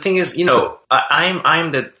 I mean, the thing is, you know, I'm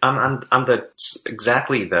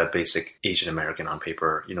exactly the basic Asian American on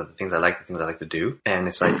paper. You know, the things I like to do, and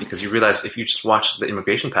it's like, because you realize if you just watch the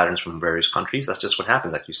immigration patterns from various countries, that's just what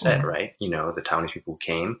happens, like you said, right? You know, the Taiwanese people who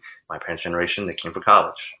came, my parents' generation, they came for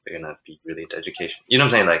college. They're gonna be really into education. You know what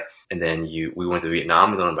I'm saying? Like, and then we went to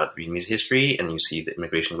Vietnam, we learned about the Vietnamese history, and you see the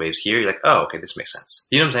immigration waves here. You're like, oh, okay, this makes sense.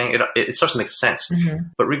 You know what I'm saying? It starts to make sense.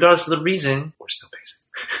 But regardless of the reason, we're still basic.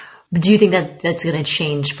 But do you think that that's going to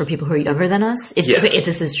change for people who are younger than us? If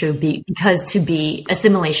this is true, because to be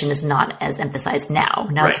assimilation is not as emphasized now.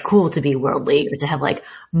 Now it's cool to be worldly or to have like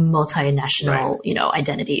multinational,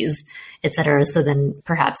 identities, etc. So then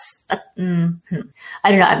perhaps, I don't know,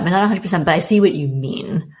 I'm not 100%, but I see what you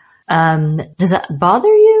mean. Does that bother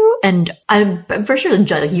you? And I'm for sure,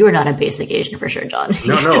 John, like, you are not a basic Asian for sure, John.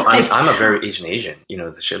 No, I'm a very Asian.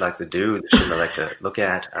 The shit I like to do, the shit I like to look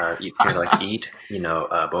at, eat things I like to eat,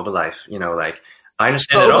 boba life, I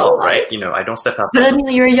understand it all, right? I don't step outside. But I mean,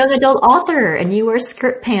 you're a young adult author and you wear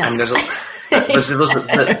skirt pants.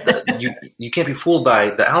 You can't be fooled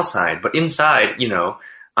by the outside, but inside,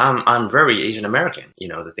 I'm very Asian American.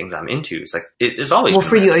 The things I'm into. It's like it's always. Well,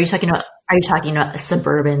 for you, are you talking about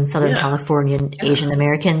suburban Southern Californian Asian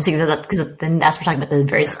Americans? Because then we're talking about the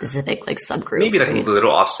very specific like subgroup. Maybe like a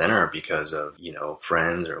little off center because of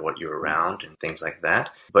friends or what you're around and things like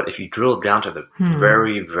that. But if you drill down to the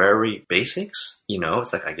very very basics,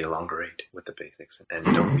 it's like I get along great with the basics, and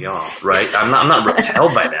don't we all? Right? I'm not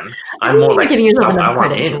repelled by them. I'm more like I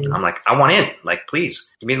want in. I'm like I want in. Like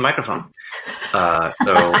please give me the microphone.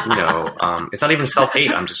 It's not even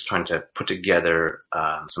self-hate. I'm just trying to put together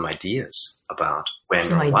some ideas about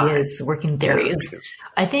working theories.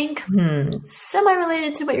 I think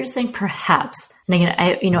semi-related to what you're saying, perhaps. And again,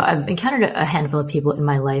 I've encountered a handful of people in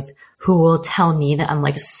my life who will tell me that I'm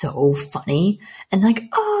like so funny and like,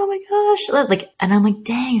 oh my gosh, like, and I'm like,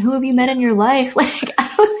 dang, who have you met in your life? Like,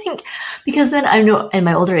 I don't think, because then I know in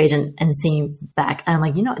my older age and seeing back, I'm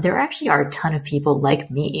like, there actually are a ton of people like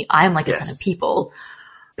me. I'm like a ton of people,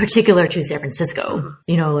 particular to San Francisco,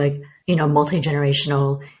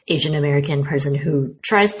 multi-generational Asian American person who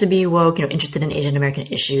tries to be woke, interested in Asian American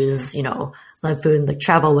issues, love food, like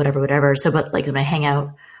travel, whatever. So, but like when I hang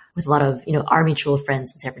out with a lot of, our mutual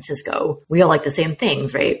friends in San Francisco, we all like the same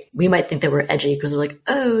things, right? We might think that we're edgy because we're like,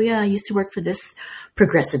 oh yeah, I used to work for this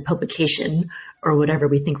progressive publication or whatever.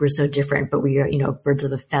 We think we're so different, but we are, birds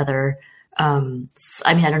of a feather. I mean,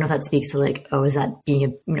 I don't know if that speaks to like, oh, is that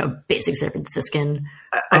being a, basic San Franciscan?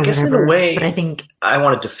 I guess whatever. In a way, but I think I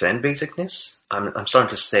want to defend basicness. I'm starting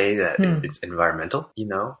to say that it's environmental.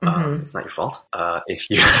 It's not your fault. If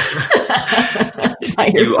you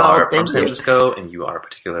are from San Francisco and you are a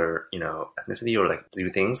particular ethnicity or like do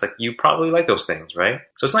things like you probably like those things, right?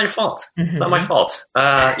 So it's not your fault. It's not my fault.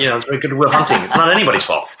 It's very good will hunting. It's not anybody's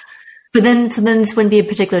fault. But then this wouldn't be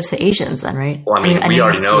particular to Asians then, right? Well, I mean, we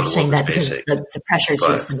already know saying that basic, because the pressure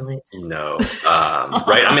to assimilate.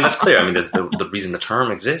 Right? I mean, that's clear. I mean, there's the reason the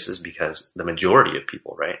term exists is because the majority of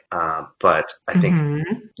people, right? But I think,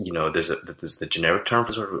 there's the generic term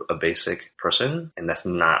for sort of a basic person, and that's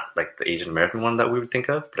not like the Asian American one that we would think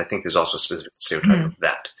of. But I think there's also a specific stereotype of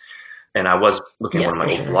that. And I was looking at one of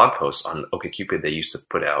my old blog posts on OkCupid. They used to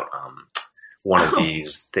put out one of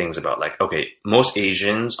these things about like, okay, most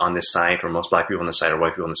Asians on this site or most black people on the site or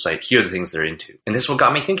white people on the site, here are the things they're into. And this is what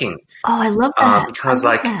got me thinking. Oh, I love that. Because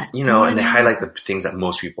and they highlight the things that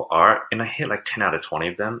most people are. And I hit like 10 out of 20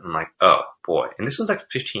 of them. I'm like, oh boy. And this was like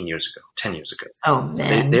 10 years ago. Oh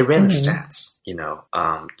man. So they ran the stats,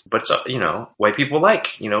 but it's, white people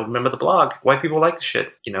like, remember the blog, white people like the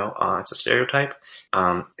shit, it's a stereotype.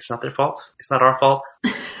 It's not their fault. It's not our fault.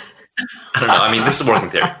 I don't know. I mean, this is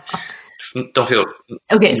working theory. Don't feel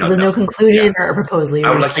okay. So there's no conclusion or proposal.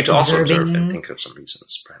 I would like you to also observe and think of some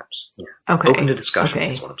reasons, perhaps. Yeah. Okay. Open to discussion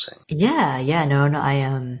is what I'm saying. Yeah. No. I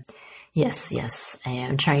am. Yes. I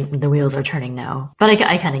am trying. The wheels are turning now, but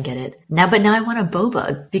I kind of get it now. But now I want a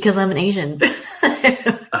boba because I'm an Asian. We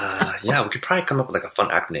could probably come up with like a fun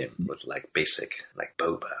acronym with like basic, like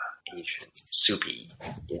boba, Asian, soupy,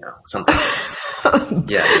 something.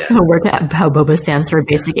 Yeah. So work out how boba stands for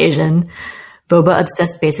basic Asian. Boba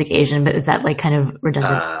obsessed basic Asian, but is that like kind of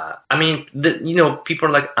redundant? I mean, people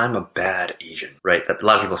are like, I'm a bad Asian, right? That a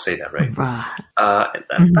lot of people say that, right?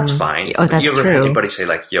 That's fine. Oh, that's you ever true. Heard anybody say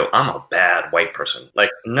like, yo, I'm a bad white person?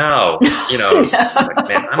 Like, no, like,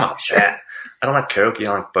 man, I'm a bad. I don't like karaoke. I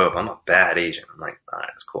don't like boba. I'm a bad Asian. I'm like, all right,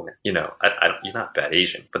 that's cool, man. You're not a bad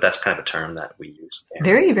Asian, but that's kind of a term that we use. Yeah.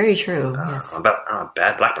 Very, very true. Yes. I'm a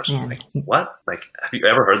bad black person. Yeah. Like, what? Like, have you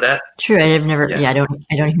ever heard that? True. I've never. Yeah, I don't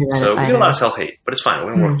hear that. So we do a lot of self-hate, but it's fine.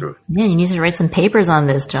 We're gonna work through it. Man, you need to write some papers on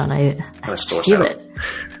this, John. I feel it.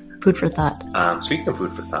 Food for thought. Speaking of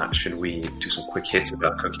food for thought, should we do some quick hits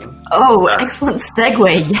about cooking? Oh, excellent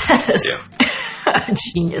segue. Yes. Yeah.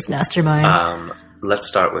 Genius mastermind. Let's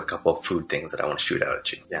start with a couple of food things that I want to shoot out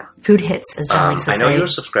at you. Yeah. Food hits, as John likes to say. I know you're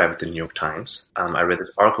subscribed to the New York Times. I read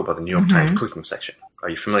this article about the New York Times cooking section. Are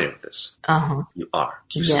you familiar with this? Uh-huh. You are.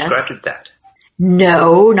 You subscribe to that?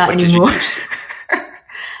 No, not anymore. Did you used to?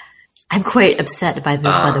 I'm quite upset by this,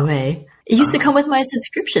 by the way. It used to come with my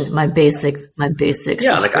subscription, my basic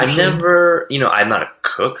Yeah, like I subscription. never, I'm not a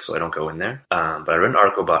cook, so I don't go in there. But I read an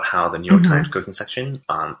article about how the New York Times cooking section,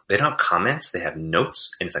 they don't have comments, they have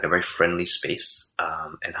notes, and it's like a very friendly space.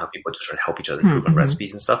 And how people just try to help each other improve on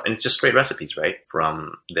recipes and stuff. And it's just straight recipes, right?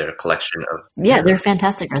 From their collection of... Yeah, they're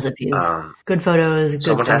fantastic recipes. Good photos,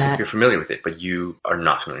 So good fantastic format. if you're familiar with it, but you are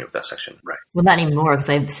not familiar with that section, right? Well, not anymore because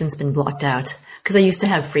I've since been blocked out. Because I used to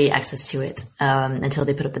have free access to it until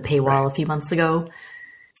they put up the paywall a few months ago.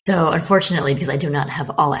 So unfortunately, because I do not have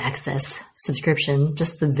all access subscription,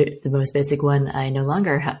 just the most basic one, I no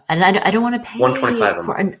longer have. And I don't want to pay $125 a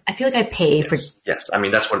for. month. I feel like I pay for. Yes, I mean,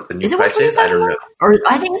 that's what the new Is it price is. I don't know. Or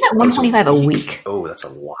I think it's at $125 a week. Oh, that's a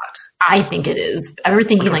lot. I think it is. I remember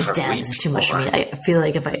thinking like, $125 a damn, week. this is too much Oh, for me. wow. I feel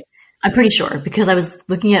like I'm pretty sure because I was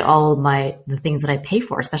looking at all the things that I pay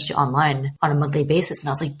for, especially online on a monthly basis. And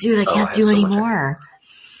I was like, dude, I can't have do so any much more.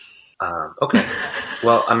 Okay.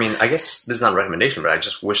 Well, I mean, I guess this is not a recommendation, but I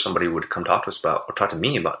just wish somebody would come talk to us about, or talk to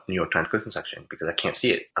me about New York Times cooking section because I can't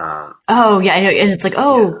see it. Oh yeah, I know. And it's like,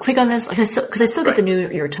 click on this. Because I still get the New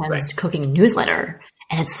York Times cooking newsletter.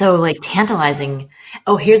 And it's so like tantalizing.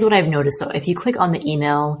 Oh, here's what I've noticed. So if you click on the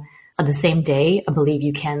email on the same day, I believe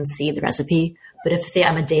you can see the recipe. But if say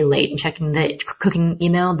I'm a day late in checking the cooking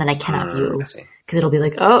email, then I cannot view. I see. Because it'll be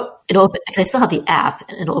like, oh, it'll open, because I still have the app,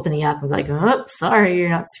 and it'll open the app and be like, oh, sorry, you're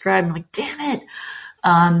not subscribed. I'm like, damn it.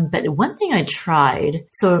 But one thing I tried,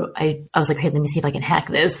 so I was like, hey, let me see if I can hack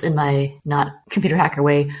this in my not computer hacker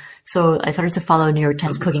way. So I started to follow New York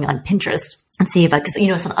Times cooking on Pinterest and see if because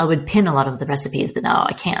I would pin a lot of the recipes, but now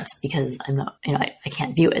I can't because I'm not, I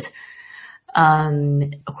can't view it.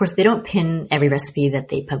 Of course, they don't pin every recipe that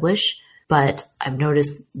they publish. But I've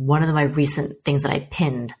noticed one of my recent things that I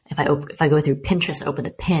pinned, if I go through Pinterest and open the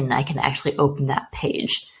pin, I can actually open that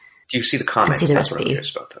page. Do you see the comments? See the That's what I'm recipe.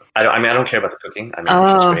 curious about, though. I don't care about the cooking. I mean,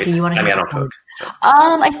 Oh, so you want to? I don't cook. So.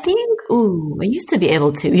 I think. I used to be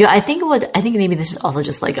able to. Yeah, I think maybe this is also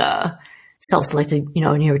just like a self-selected.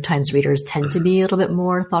 New York Times readers tend to be a little bit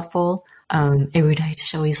more thoughtful, erudite,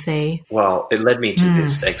 shall we say? Well, it led me to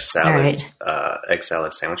this egg salad, Right. Egg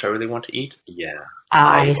salad sandwich I really want to eat. Yeah.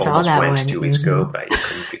 I saw almost that went one 2 weeks ago, but I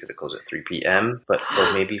couldn't because it closed at 3 p.m. But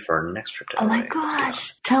maybe for our next trip to LA. Oh my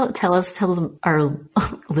gosh! Tell our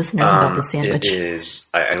listeners about the sandwich. It is.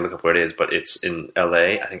 I look up where it is, but it's in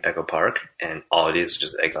LA. I think Echo Park, and all it is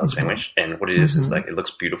just an egg salad sandwich. And what it is like it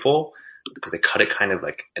looks beautiful because they cut it kind of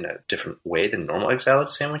like in a different way than normal egg salad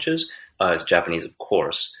sandwiches. It's Japanese, of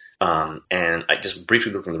course. And I just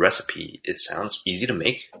briefly looked at the recipe. It sounds easy to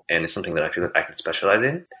make, and it's something that I feel like I could specialize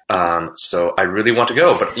in. So I really want to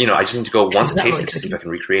go, but I just need to go once to taste it to see if I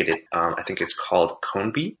can recreate it. I think it's called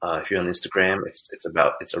Konbi. If you're on Instagram,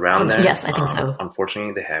 it's around there. Yes, I think so.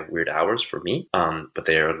 Unfortunately, they have weird hours for me, but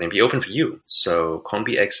they're going to be open for you. So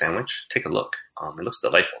Konbi egg sandwich, take a look. It looks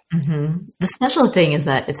delightful. Mm-hmm. The special thing is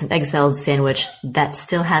that it's an egg salad sandwich that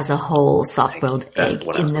still has a whole soft-boiled egg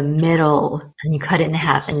in the middle, and you cut it in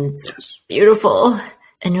half, and it's beautiful.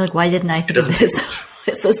 And you're like, why didn't I think of this?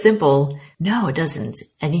 It's so simple. No, it doesn't.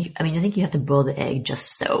 I think you have to boil the egg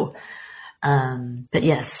just so. But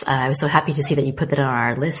yes, I was so happy to see that you put that on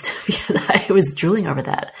our list because I was drooling over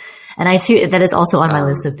that. And I too, that is also on my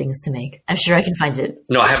list of things to make. I'm sure I can find it.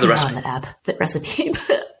 No, I have the recipe. On the app, the recipe.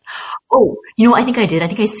 Oh, I think I did. I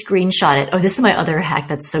think I screenshot it. Oh, this is my other hack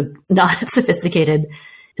that's so not sophisticated,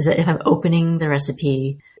 is that if I'm opening the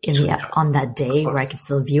recipe in the app on that day where I can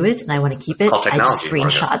still view it and I want to keep it, I just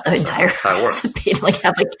screenshot the entire recipe and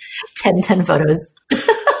have 10 photos.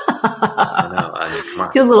 I know. Come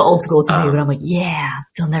on. Feels a little old school to me, but I'm like, yeah,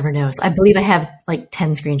 they'll never know. So I believe I have 10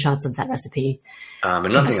 screenshots of that recipe.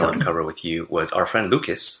 Another thing I want to cover with you was our friend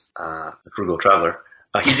Lucas, the frugal traveler.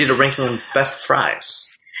 He did a ranking on best fries.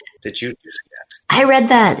 Did you see that? I read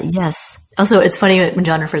that, yes. Also, it's funny when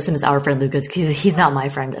John refers to him as our friend Lucas, because he's not my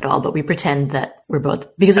friend at all, but we pretend that we're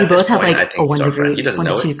both, because we both have a 1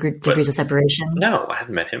 to 2 degrees of separation. No, I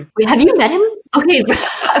haven't met him. Wait, have you met him? Okay,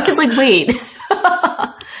 I was like, wait.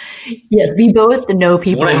 Yes, we both know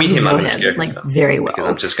people. When I meet him, I'm him, scared very well. Because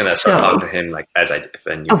I'm just going to start talking to him as I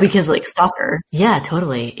offend you. Oh, because stalker. Yeah,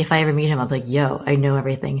 totally. If I ever meet him, I'm like, yo, I know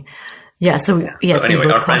everything. Yeah, yes, so anyway,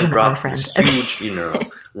 we both our friend brought friend. this huge,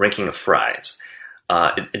 ranking of fries.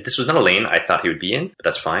 This was not a lane I thought he would be in, but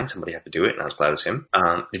that's fine. Somebody had to do it, and I was glad it was him.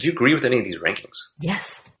 Did you agree with any of these rankings?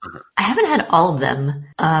 Yes. Mm-hmm. I haven't had all of them.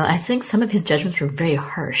 I think some of his judgments were very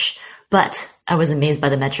harsh, but I was amazed by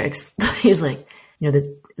the metrics. He's like,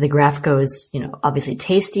 the graph goes, obviously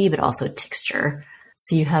tasty, but also texture.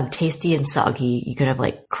 So you have tasty and soggy. You could have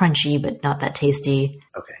crunchy, but not that tasty.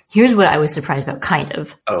 Okay. Here's what I was surprised about, kind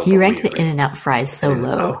of. He ranked the In-N-Out fries so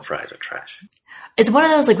low. Oh, fries are trash. It's one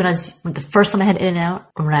of those, like when the first time I had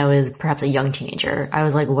In-N-Out, when I was perhaps a young teenager, I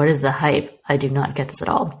was like, what is the hype? I do not get this at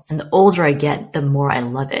all. And the older I get, the more I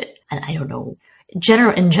love it. And I don't know,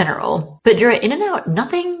 in general, but you're In-N-Out,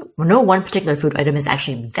 no one particular food item is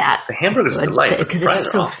actually that the hamburger's a delight because it's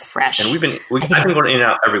just so fresh. And I've been going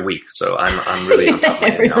In-N-Out every week, so I'm really on top of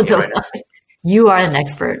In-N-Out right now. You are an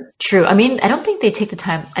expert. True. I mean, I don't think they take the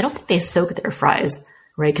time. I don't think they soak their fries,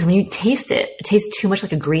 right? Because when you taste it, it tastes too much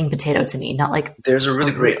like a green potato to me, not like there's a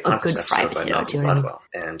really great a good fried potato. Do you know what I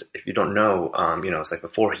mean? And if you don't know, it's like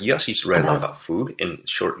before he also used to write a lot about food in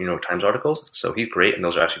short New York Times articles. So he's great, and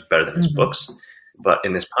those are actually better than his books. But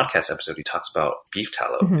in this podcast episode, he talks about beef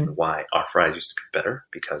tallow and why our fries used to be better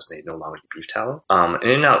because they no longer use beef tallow. And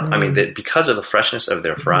In-N-Out, I mean, because of the freshness of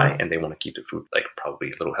their fry, and they want to keep the food like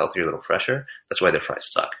probably a little healthier, a little fresher. That's why their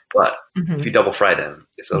fries suck. But if you double fry them,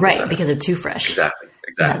 it's a little better. Because they're too fresh. Exactly.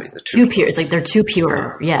 They're too pure. It's like they're too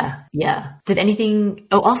pure. Yeah. Did anything?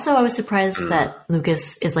 Oh, also, I was surprised that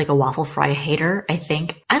Lucas is like a waffle fry hater. I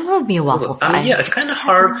think I love me a waffle fry. Yeah, it's kind of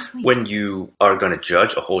hard when you are going to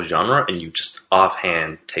judge a whole genre and you just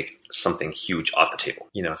offhand take something huge off the table.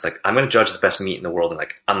 It's like I'm going to judge the best meat in the world, and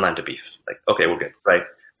like I'm not into beef. Like, okay, we're good, right?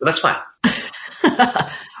 But that's fine.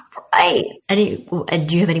 Right.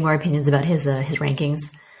 Do you have any more opinions about his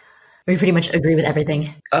rankings? Or you pretty much agree with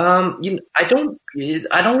everything? I don't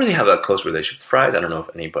really have a close relationship with fries. I don't know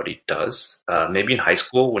if anybody does. Maybe in high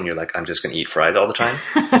school when you're like, I'm just going to eat fries all the time.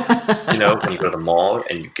 When you go to the mall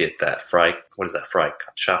and you get that fry, what is that fry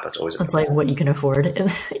shop? That's always. It's like what you can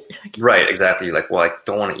afford. Right, exactly. You're like, well, I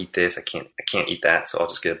don't want to eat this. I can't eat that. So I'll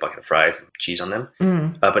just get a bucket of fries and cheese on them.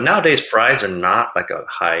 But nowadays fries are not like a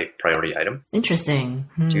high priority item. Interesting.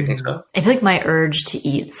 Do you think so? I feel like my urge to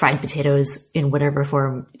eat fried potatoes in whatever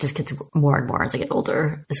form just gets more and more as I get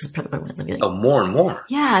older. This is probably when I'm like, more and more.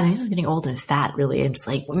 Yeah, I mean, just getting old and fat, really. I'm just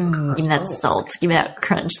like, give me that salt, give me that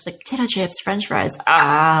crunch, like potato chips, French fries.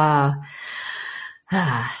 Oh,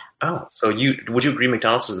 so would you agree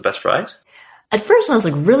McDonald's is the best fries? At first, I was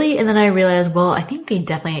like, really? And then I realized, well, I think they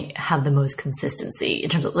definitely have the most consistency in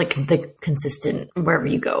terms of like the consistent wherever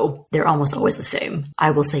you go. They're almost always the same.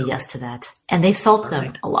 I will say yes to that. And they salt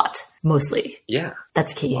them a lot, mostly. Yeah.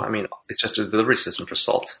 That's key. Well, I mean, it's just a delivery system for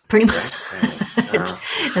salt. Pretty much. Right?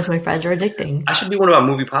 That's why fries are addicting. I should be one about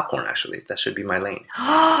movie popcorn, actually. That should be my lane.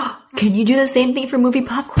 Can you do the same thing for movie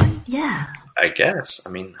popcorn? Yeah. I guess.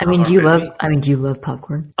 Do you love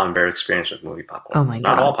popcorn? I'm very experienced with movie popcorn. Oh my God.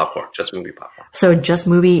 Not all popcorn, just movie popcorn. So just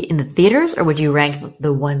movie in the theaters, or would you rank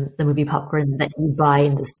the movie popcorn that you buy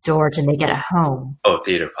in the store to make it at home? Oh,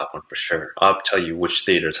 theater popcorn for sure. I'll tell you which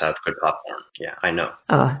theaters have good popcorn. Yeah, I know.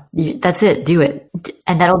 That's it. Do it.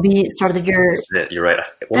 And that'll be start of your... That's it. You're right.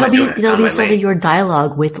 That'll be sort of your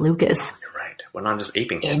dialogue with Lucas. When I'm just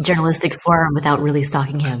aping him. In journalistic form without really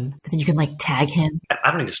stalking him. But then you can like tag him. I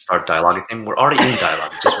don't need to start dialogue with him. We're already in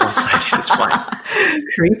dialogue. Just one-sided. It's fine.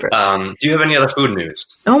 Creeper. Do you have any other food news?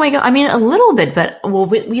 Oh my God. I mean, a little bit, but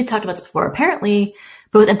we had talked about this before. Apparently,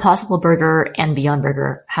 both Impossible Burger and Beyond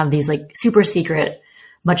Burger have these like super secret,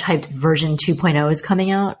 much hyped version 2.0s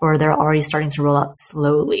coming out, or they're already starting to roll out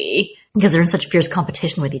slowly because they're in such fierce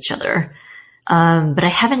competition with each other. But I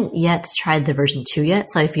haven't yet tried the version 2 yet,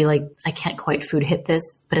 so I feel like I can't quite food hit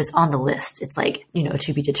this, but it's on the list. It's like,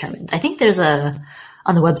 to be determined. I think there's on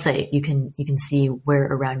the website, you can see where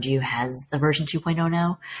around you has the version 2.0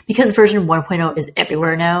 now, because version 1.0 is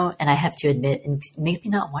everywhere now, and I have to admit, and maybe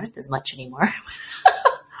not want it as much anymore.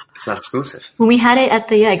 It's not exclusive. When we had it at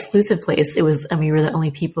the exclusive place, and we were the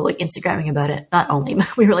only people like Instagramming about it. Not only,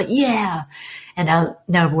 but we were like, yeah. And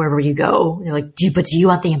now wherever you go, they're like, do you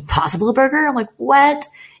want the Impossible Burger? I'm like, what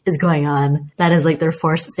is going on? That is like their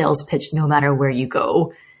forced sales pitch no matter where you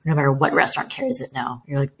go, no matter what restaurant carries it now.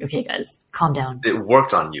 You're like, okay, guys, calm down. It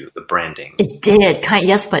worked on you, the branding. It did.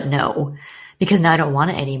 Yes, but no. Because now I don't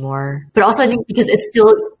want it anymore. But also I think because it's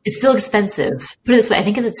still expensive. Put it this way, I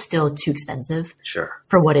think it's still too expensive. Sure.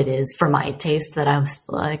 For what it is, for my taste, that I'm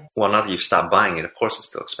still like... Well, now that you've stopped buying it, of course it's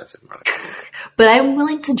still expensive. But I'm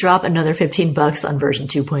willing to drop another $15 on version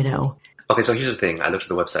 2.0. Okay, so here's the thing. I looked at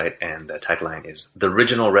the website and the tagline is, the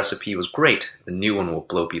original recipe was great. The new one will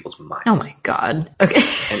blow people's minds. Oh my God. Okay.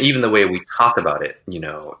 And even the way we talk about it,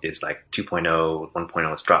 is like 2.0,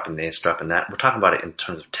 1.0, it's dropping this, dropping that. We're talking about it in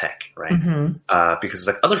terms of tech, right? Mm-hmm. Because it's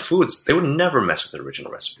like other foods, they would never mess with the original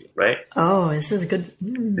recipe, right? Oh, this is good.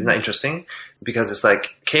 Isn't that interesting? Because it's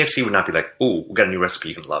like KFC would not be like, oh, we got a new recipe,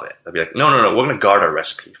 you can love it. They'll be like, no, we're going to guard our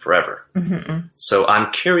recipe forever. Mm-hmm. So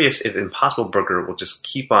I'm curious if Impossible Burger will just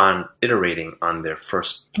keep on iterating on their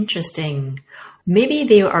first. Interesting. Maybe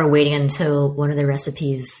they are waiting until one of the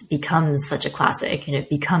recipes becomes such a classic and it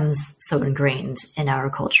becomes so ingrained in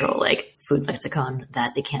our cultural food lexicon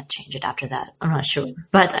that they can't change it after that. I'm not sure.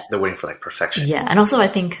 But they're waiting for like perfection. Yeah. And also I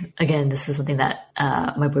think, again, this is something that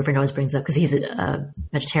my boyfriend always brings up because he's a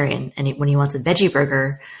vegetarian. And when he wants a veggie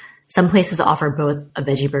burger, some places offer both a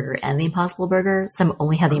veggie burger and the Impossible Burger. Some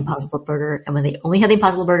only have the Impossible Burger. And when they only have the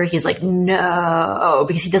Impossible Burger, he's like, no,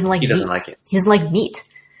 because he doesn't like meat. He doesn't like it. He doesn't like meat.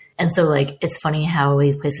 And so like, it's funny how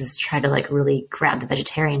these places try to like really grab the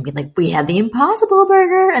vegetarian and be like, we have the Impossible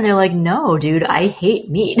Burger. And they're like, no, dude, I hate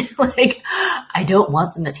meat. Like, I don't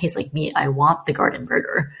want something that tastes like meat. I want the garden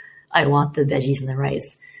burger. I want the veggies and the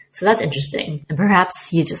rice. So that's interesting. And perhaps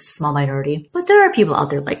he's just a small minority, but there are people out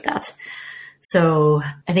there like that. So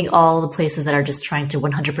I think all the places that are just trying to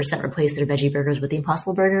 100% replace their veggie burgers with the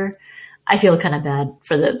Impossible Burger, I feel kind of bad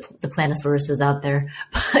for the Planosauruses out there.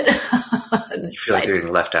 But you feel like they're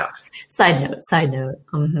getting left out. Side note.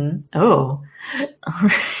 Mm-hmm. Oh, all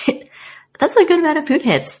right. That's a good amount of food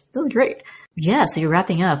hits. Really great. Yeah, so you're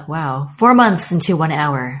wrapping up. Wow. 4 months into 1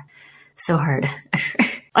 hour. So hard.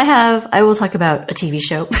 I will talk about a TV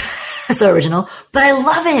show. So original, but I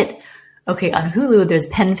love it. Okay, on Hulu, there's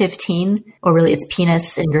Pen15, or really it's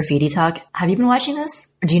Penis and Graffiti Talk. Have you been watching this?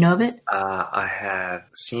 Or do you know of it? I have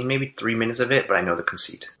seen maybe 3 minutes of it, but I know the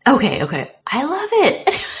conceit. Okay. I love it.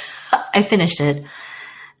 I finished it.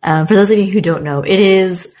 For those of you who don't know, it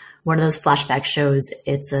is one of those flashback shows.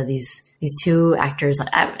 It's these two actresses,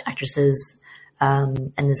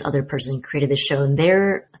 and this other person created this show, and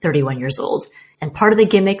they're 31 years old. And part of the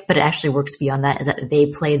gimmick, but it actually works beyond that, is that they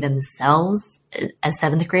play themselves as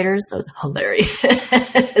 7th graders. So it's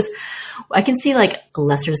hilarious. I can see like a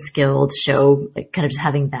lesser skilled show, like kind of just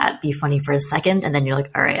having that be funny for a second. And then you're like,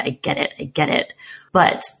 all right, I get it.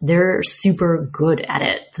 But they're super good at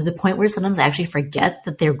it to the point where sometimes I actually forget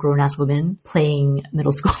that they're grown ass women playing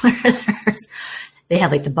middle schoolers. They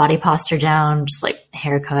have like the body posture down, just like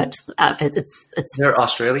haircut, just the outfits. It's They're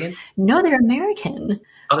Australian? No, they're American.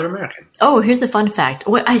 Oh, they're American. Oh, here's the fun fact.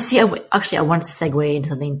 What I see, I wanted to segue into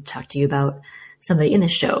something to talk to you about somebody in the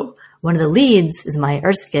show. One of the leads is Maya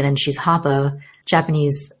Erskine, and she's Hapa,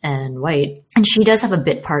 Japanese and white. And she does have a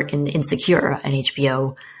bit part in Insecure on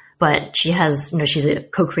HBO, but she has, she's a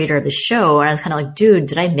co-creator of the show. And I was kind of like, dude,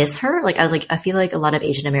 did I miss her? Like, I was like, I feel like a lot of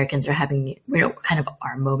Asian Americans are having, kind of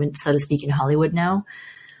our moment, so to speak, in Hollywood now.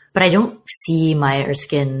 But I don't see Maya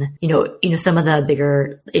Erskine, some of the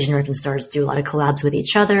bigger Asian American stars do a lot of collabs with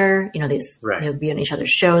each other. They'll be on each other's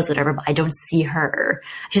shows, whatever, but I don't see her.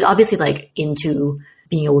 She's obviously like into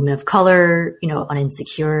being a woman of color, on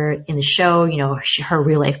Insecure in the show. Her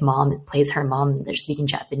real life mom plays her mom. They're speaking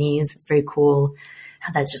Japanese. It's very cool.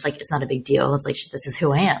 That's just like, it's not a big deal. It's like, this is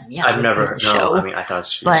who I am. Yeah. I've never heard the show. I mean, I thought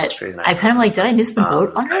she was Australian. I kind of like, did I miss the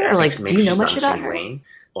boat on her? Or like, do you know much about her? Lane.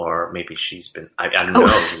 Or maybe she's been, I don't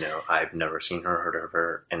know, I've never seen her, heard of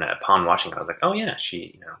her. And upon watching, I was like, oh yeah,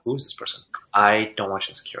 who is this person? I don't watch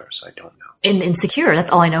Insecure, so I don't know. In Insecure, that's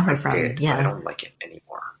all I know her from. Yeah. I don't like it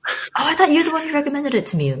anymore. Oh, I thought you were the one who recommended it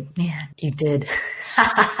to me. Man, you did.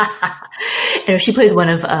 She plays one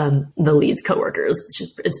of the lead's coworkers.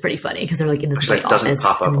 It's pretty funny because they're like in this great office,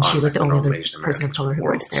 and then she's like the only other person of color who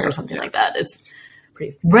works there or something like that. It's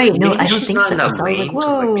right. No, I don't think so. So I was like,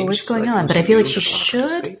 whoa, what's going on? But I feel like she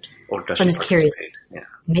should. So I'm just curious. Yeah.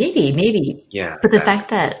 Maybe. Yeah. But the fact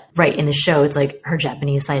that, in the show, it's like her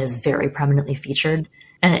Japanese side is very prominently featured.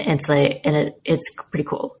 And it's pretty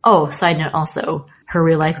cool. Oh, side note also, her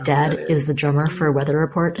real life dad is the drummer for Weather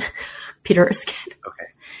Report, Peter Erskine.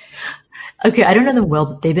 Okay, I don't know them well,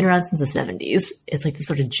 but they've been around since the 70s. It's like this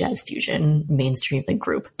sort of jazz fusion mainstream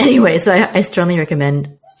group. Anyway, so I strongly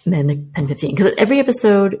recommend Pen15 because every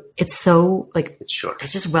episode it's so it's short.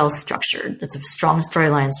 It's just well structured. It's a strong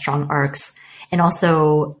storyline, strong arcs, and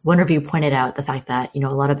also one review pointed out the fact that a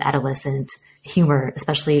lot of adolescent humor,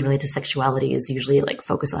 especially related to sexuality, is usually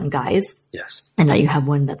focused on guys. Yes, and now you have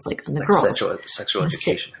one that's on the girls. Sexual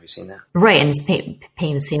education. Have you seen that? Right, and it's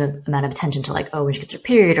paying the same amount of attention to when she gets her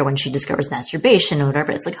period or when she discovers masturbation or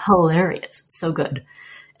whatever. It's hilarious. It's so good.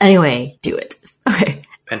 Anyway, do it. Okay.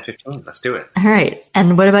 Pen15, let's do it. All right.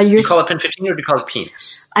 And what about yours? Do you call it Pen15 or do you call it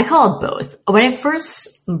penis? I call it both. When I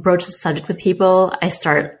first broach the subject with people, I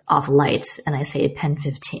start off light and I say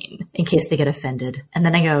Pen15 in case they get offended. And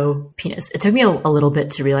then I go penis. It took me a little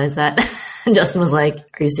bit to realize that. And Justin was like,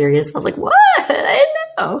 are you serious? I was like, what? I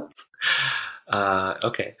didn't know.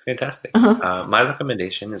 Okay, fantastic. My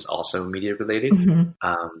recommendation is also media related.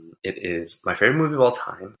 Mm-hmm. It is my favorite movie of all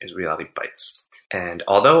time is Reality Bites. And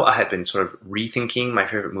although I have been sort of rethinking my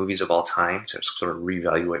favorite movies of all time to sort of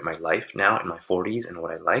reevaluate my life now in my 40s and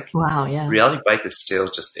what I like, Wow, yeah. Reality Bites is still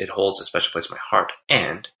just, it holds a special place in my heart.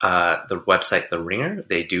 And the website, The Ringer,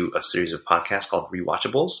 they do a series of podcasts called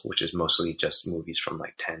Rewatchables, which is mostly just movies from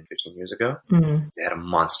like 10, 15 years ago. Mm-hmm. They had a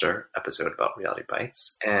monster episode about Reality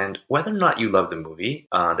Bites. And whether or not you love the movie,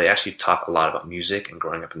 they actually talk a lot about music and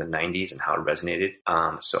growing up in the 90s and how it resonated.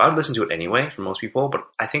 So I would listen to it anyway for most people, but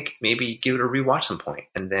I think maybe give it a rewatch some point.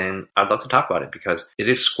 And then I'd love to talk about it because it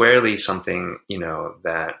is squarely something,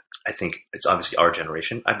 that I think it's obviously our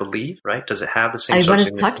generation, I believe, right? Does it have the same I sort of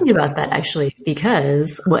wanted to talk to you about that actually,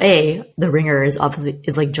 because, well, The Ringer is obviously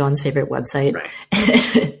is like John's favorite website.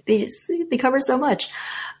 Right. They cover so much.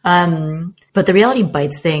 But the Reality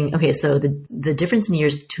Bites thing, okay, so the difference in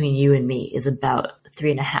years between you and me is about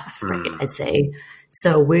 3.5, right? I'd say.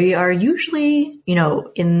 So we are usually,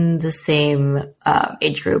 in the same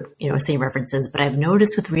age group, same references. But I've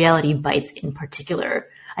noticed with Reality Bites in particular,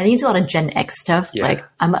 I think it's a lot of Gen X stuff. Yeah. Like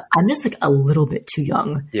I'm just like a little bit too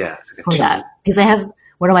young for that, because I have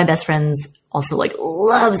one of my best friends also like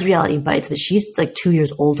loves Reality Bites, but she's like 2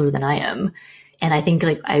 years older than I am. And I think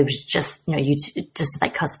like I was just, you two, just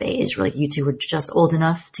that cusp age where like you two were just old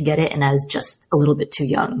enough to get it, and I was just a little bit too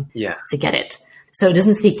young to get it. So it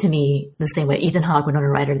doesn't speak to me the same way. Ethan Hawke, Winona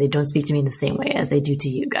Ryder, they don't speak to me in the same way as they do to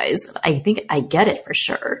you guys. I think I get it for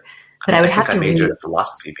sure. But I would have to. I majored in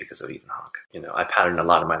philosophy because of Ethan Hawke. I patterned a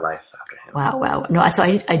lot of my life after him. Wow. No, so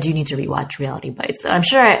I do need to rewatch Reality Bites. I'm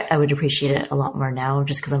sure I would appreciate it a lot more now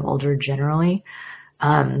just because I'm older generally.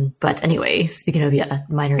 But anyway, speaking of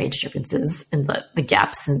minor age differences and the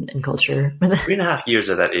gaps in culture. 3.5 years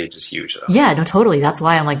at that age is huge, though. Yeah, no, totally. That's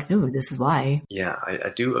why I'm like, ooh, this is why. Yeah,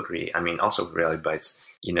 I do agree. I mean, also Reality Bites,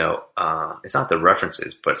 it's not the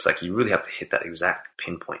references, but it's like you really have to hit that exact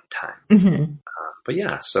pinpoint time. Mm-hmm. But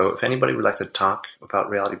yeah, so if anybody would like to talk about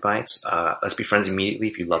Reality Bites, let's be friends immediately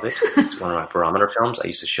if you love it. It's one of my barometer films. I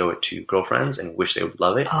used to show it to girlfriends and wish they would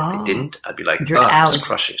love it. If they didn't, I'd be like, just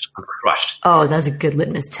crush it. I'm crushed. Oh, that's a good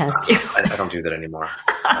litmus test. I don't do that anymore.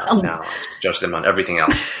 Now I just judge them on everything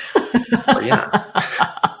else. But yeah.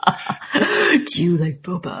 Do you like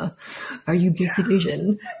boba? Are you basic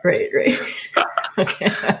Asian? Right.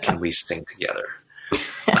 Okay. Can we sing together?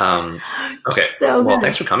 Okay. So well,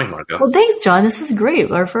 thanks for coming, Margot. Well, thanks, John. This was great.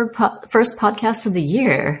 Our first podcast of the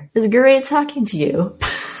year. It was great talking to you.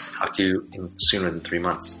 Talk to you sooner than 3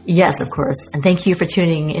 months. Yes, of course. And thank you for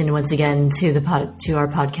tuning in once again to to our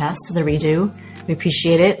podcast, to The Redo. We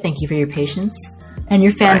appreciate it. Thank you for your patience and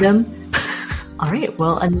your fandom. All right.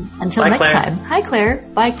 Well, until next time. Hi, Claire.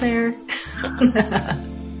 Bye, Claire.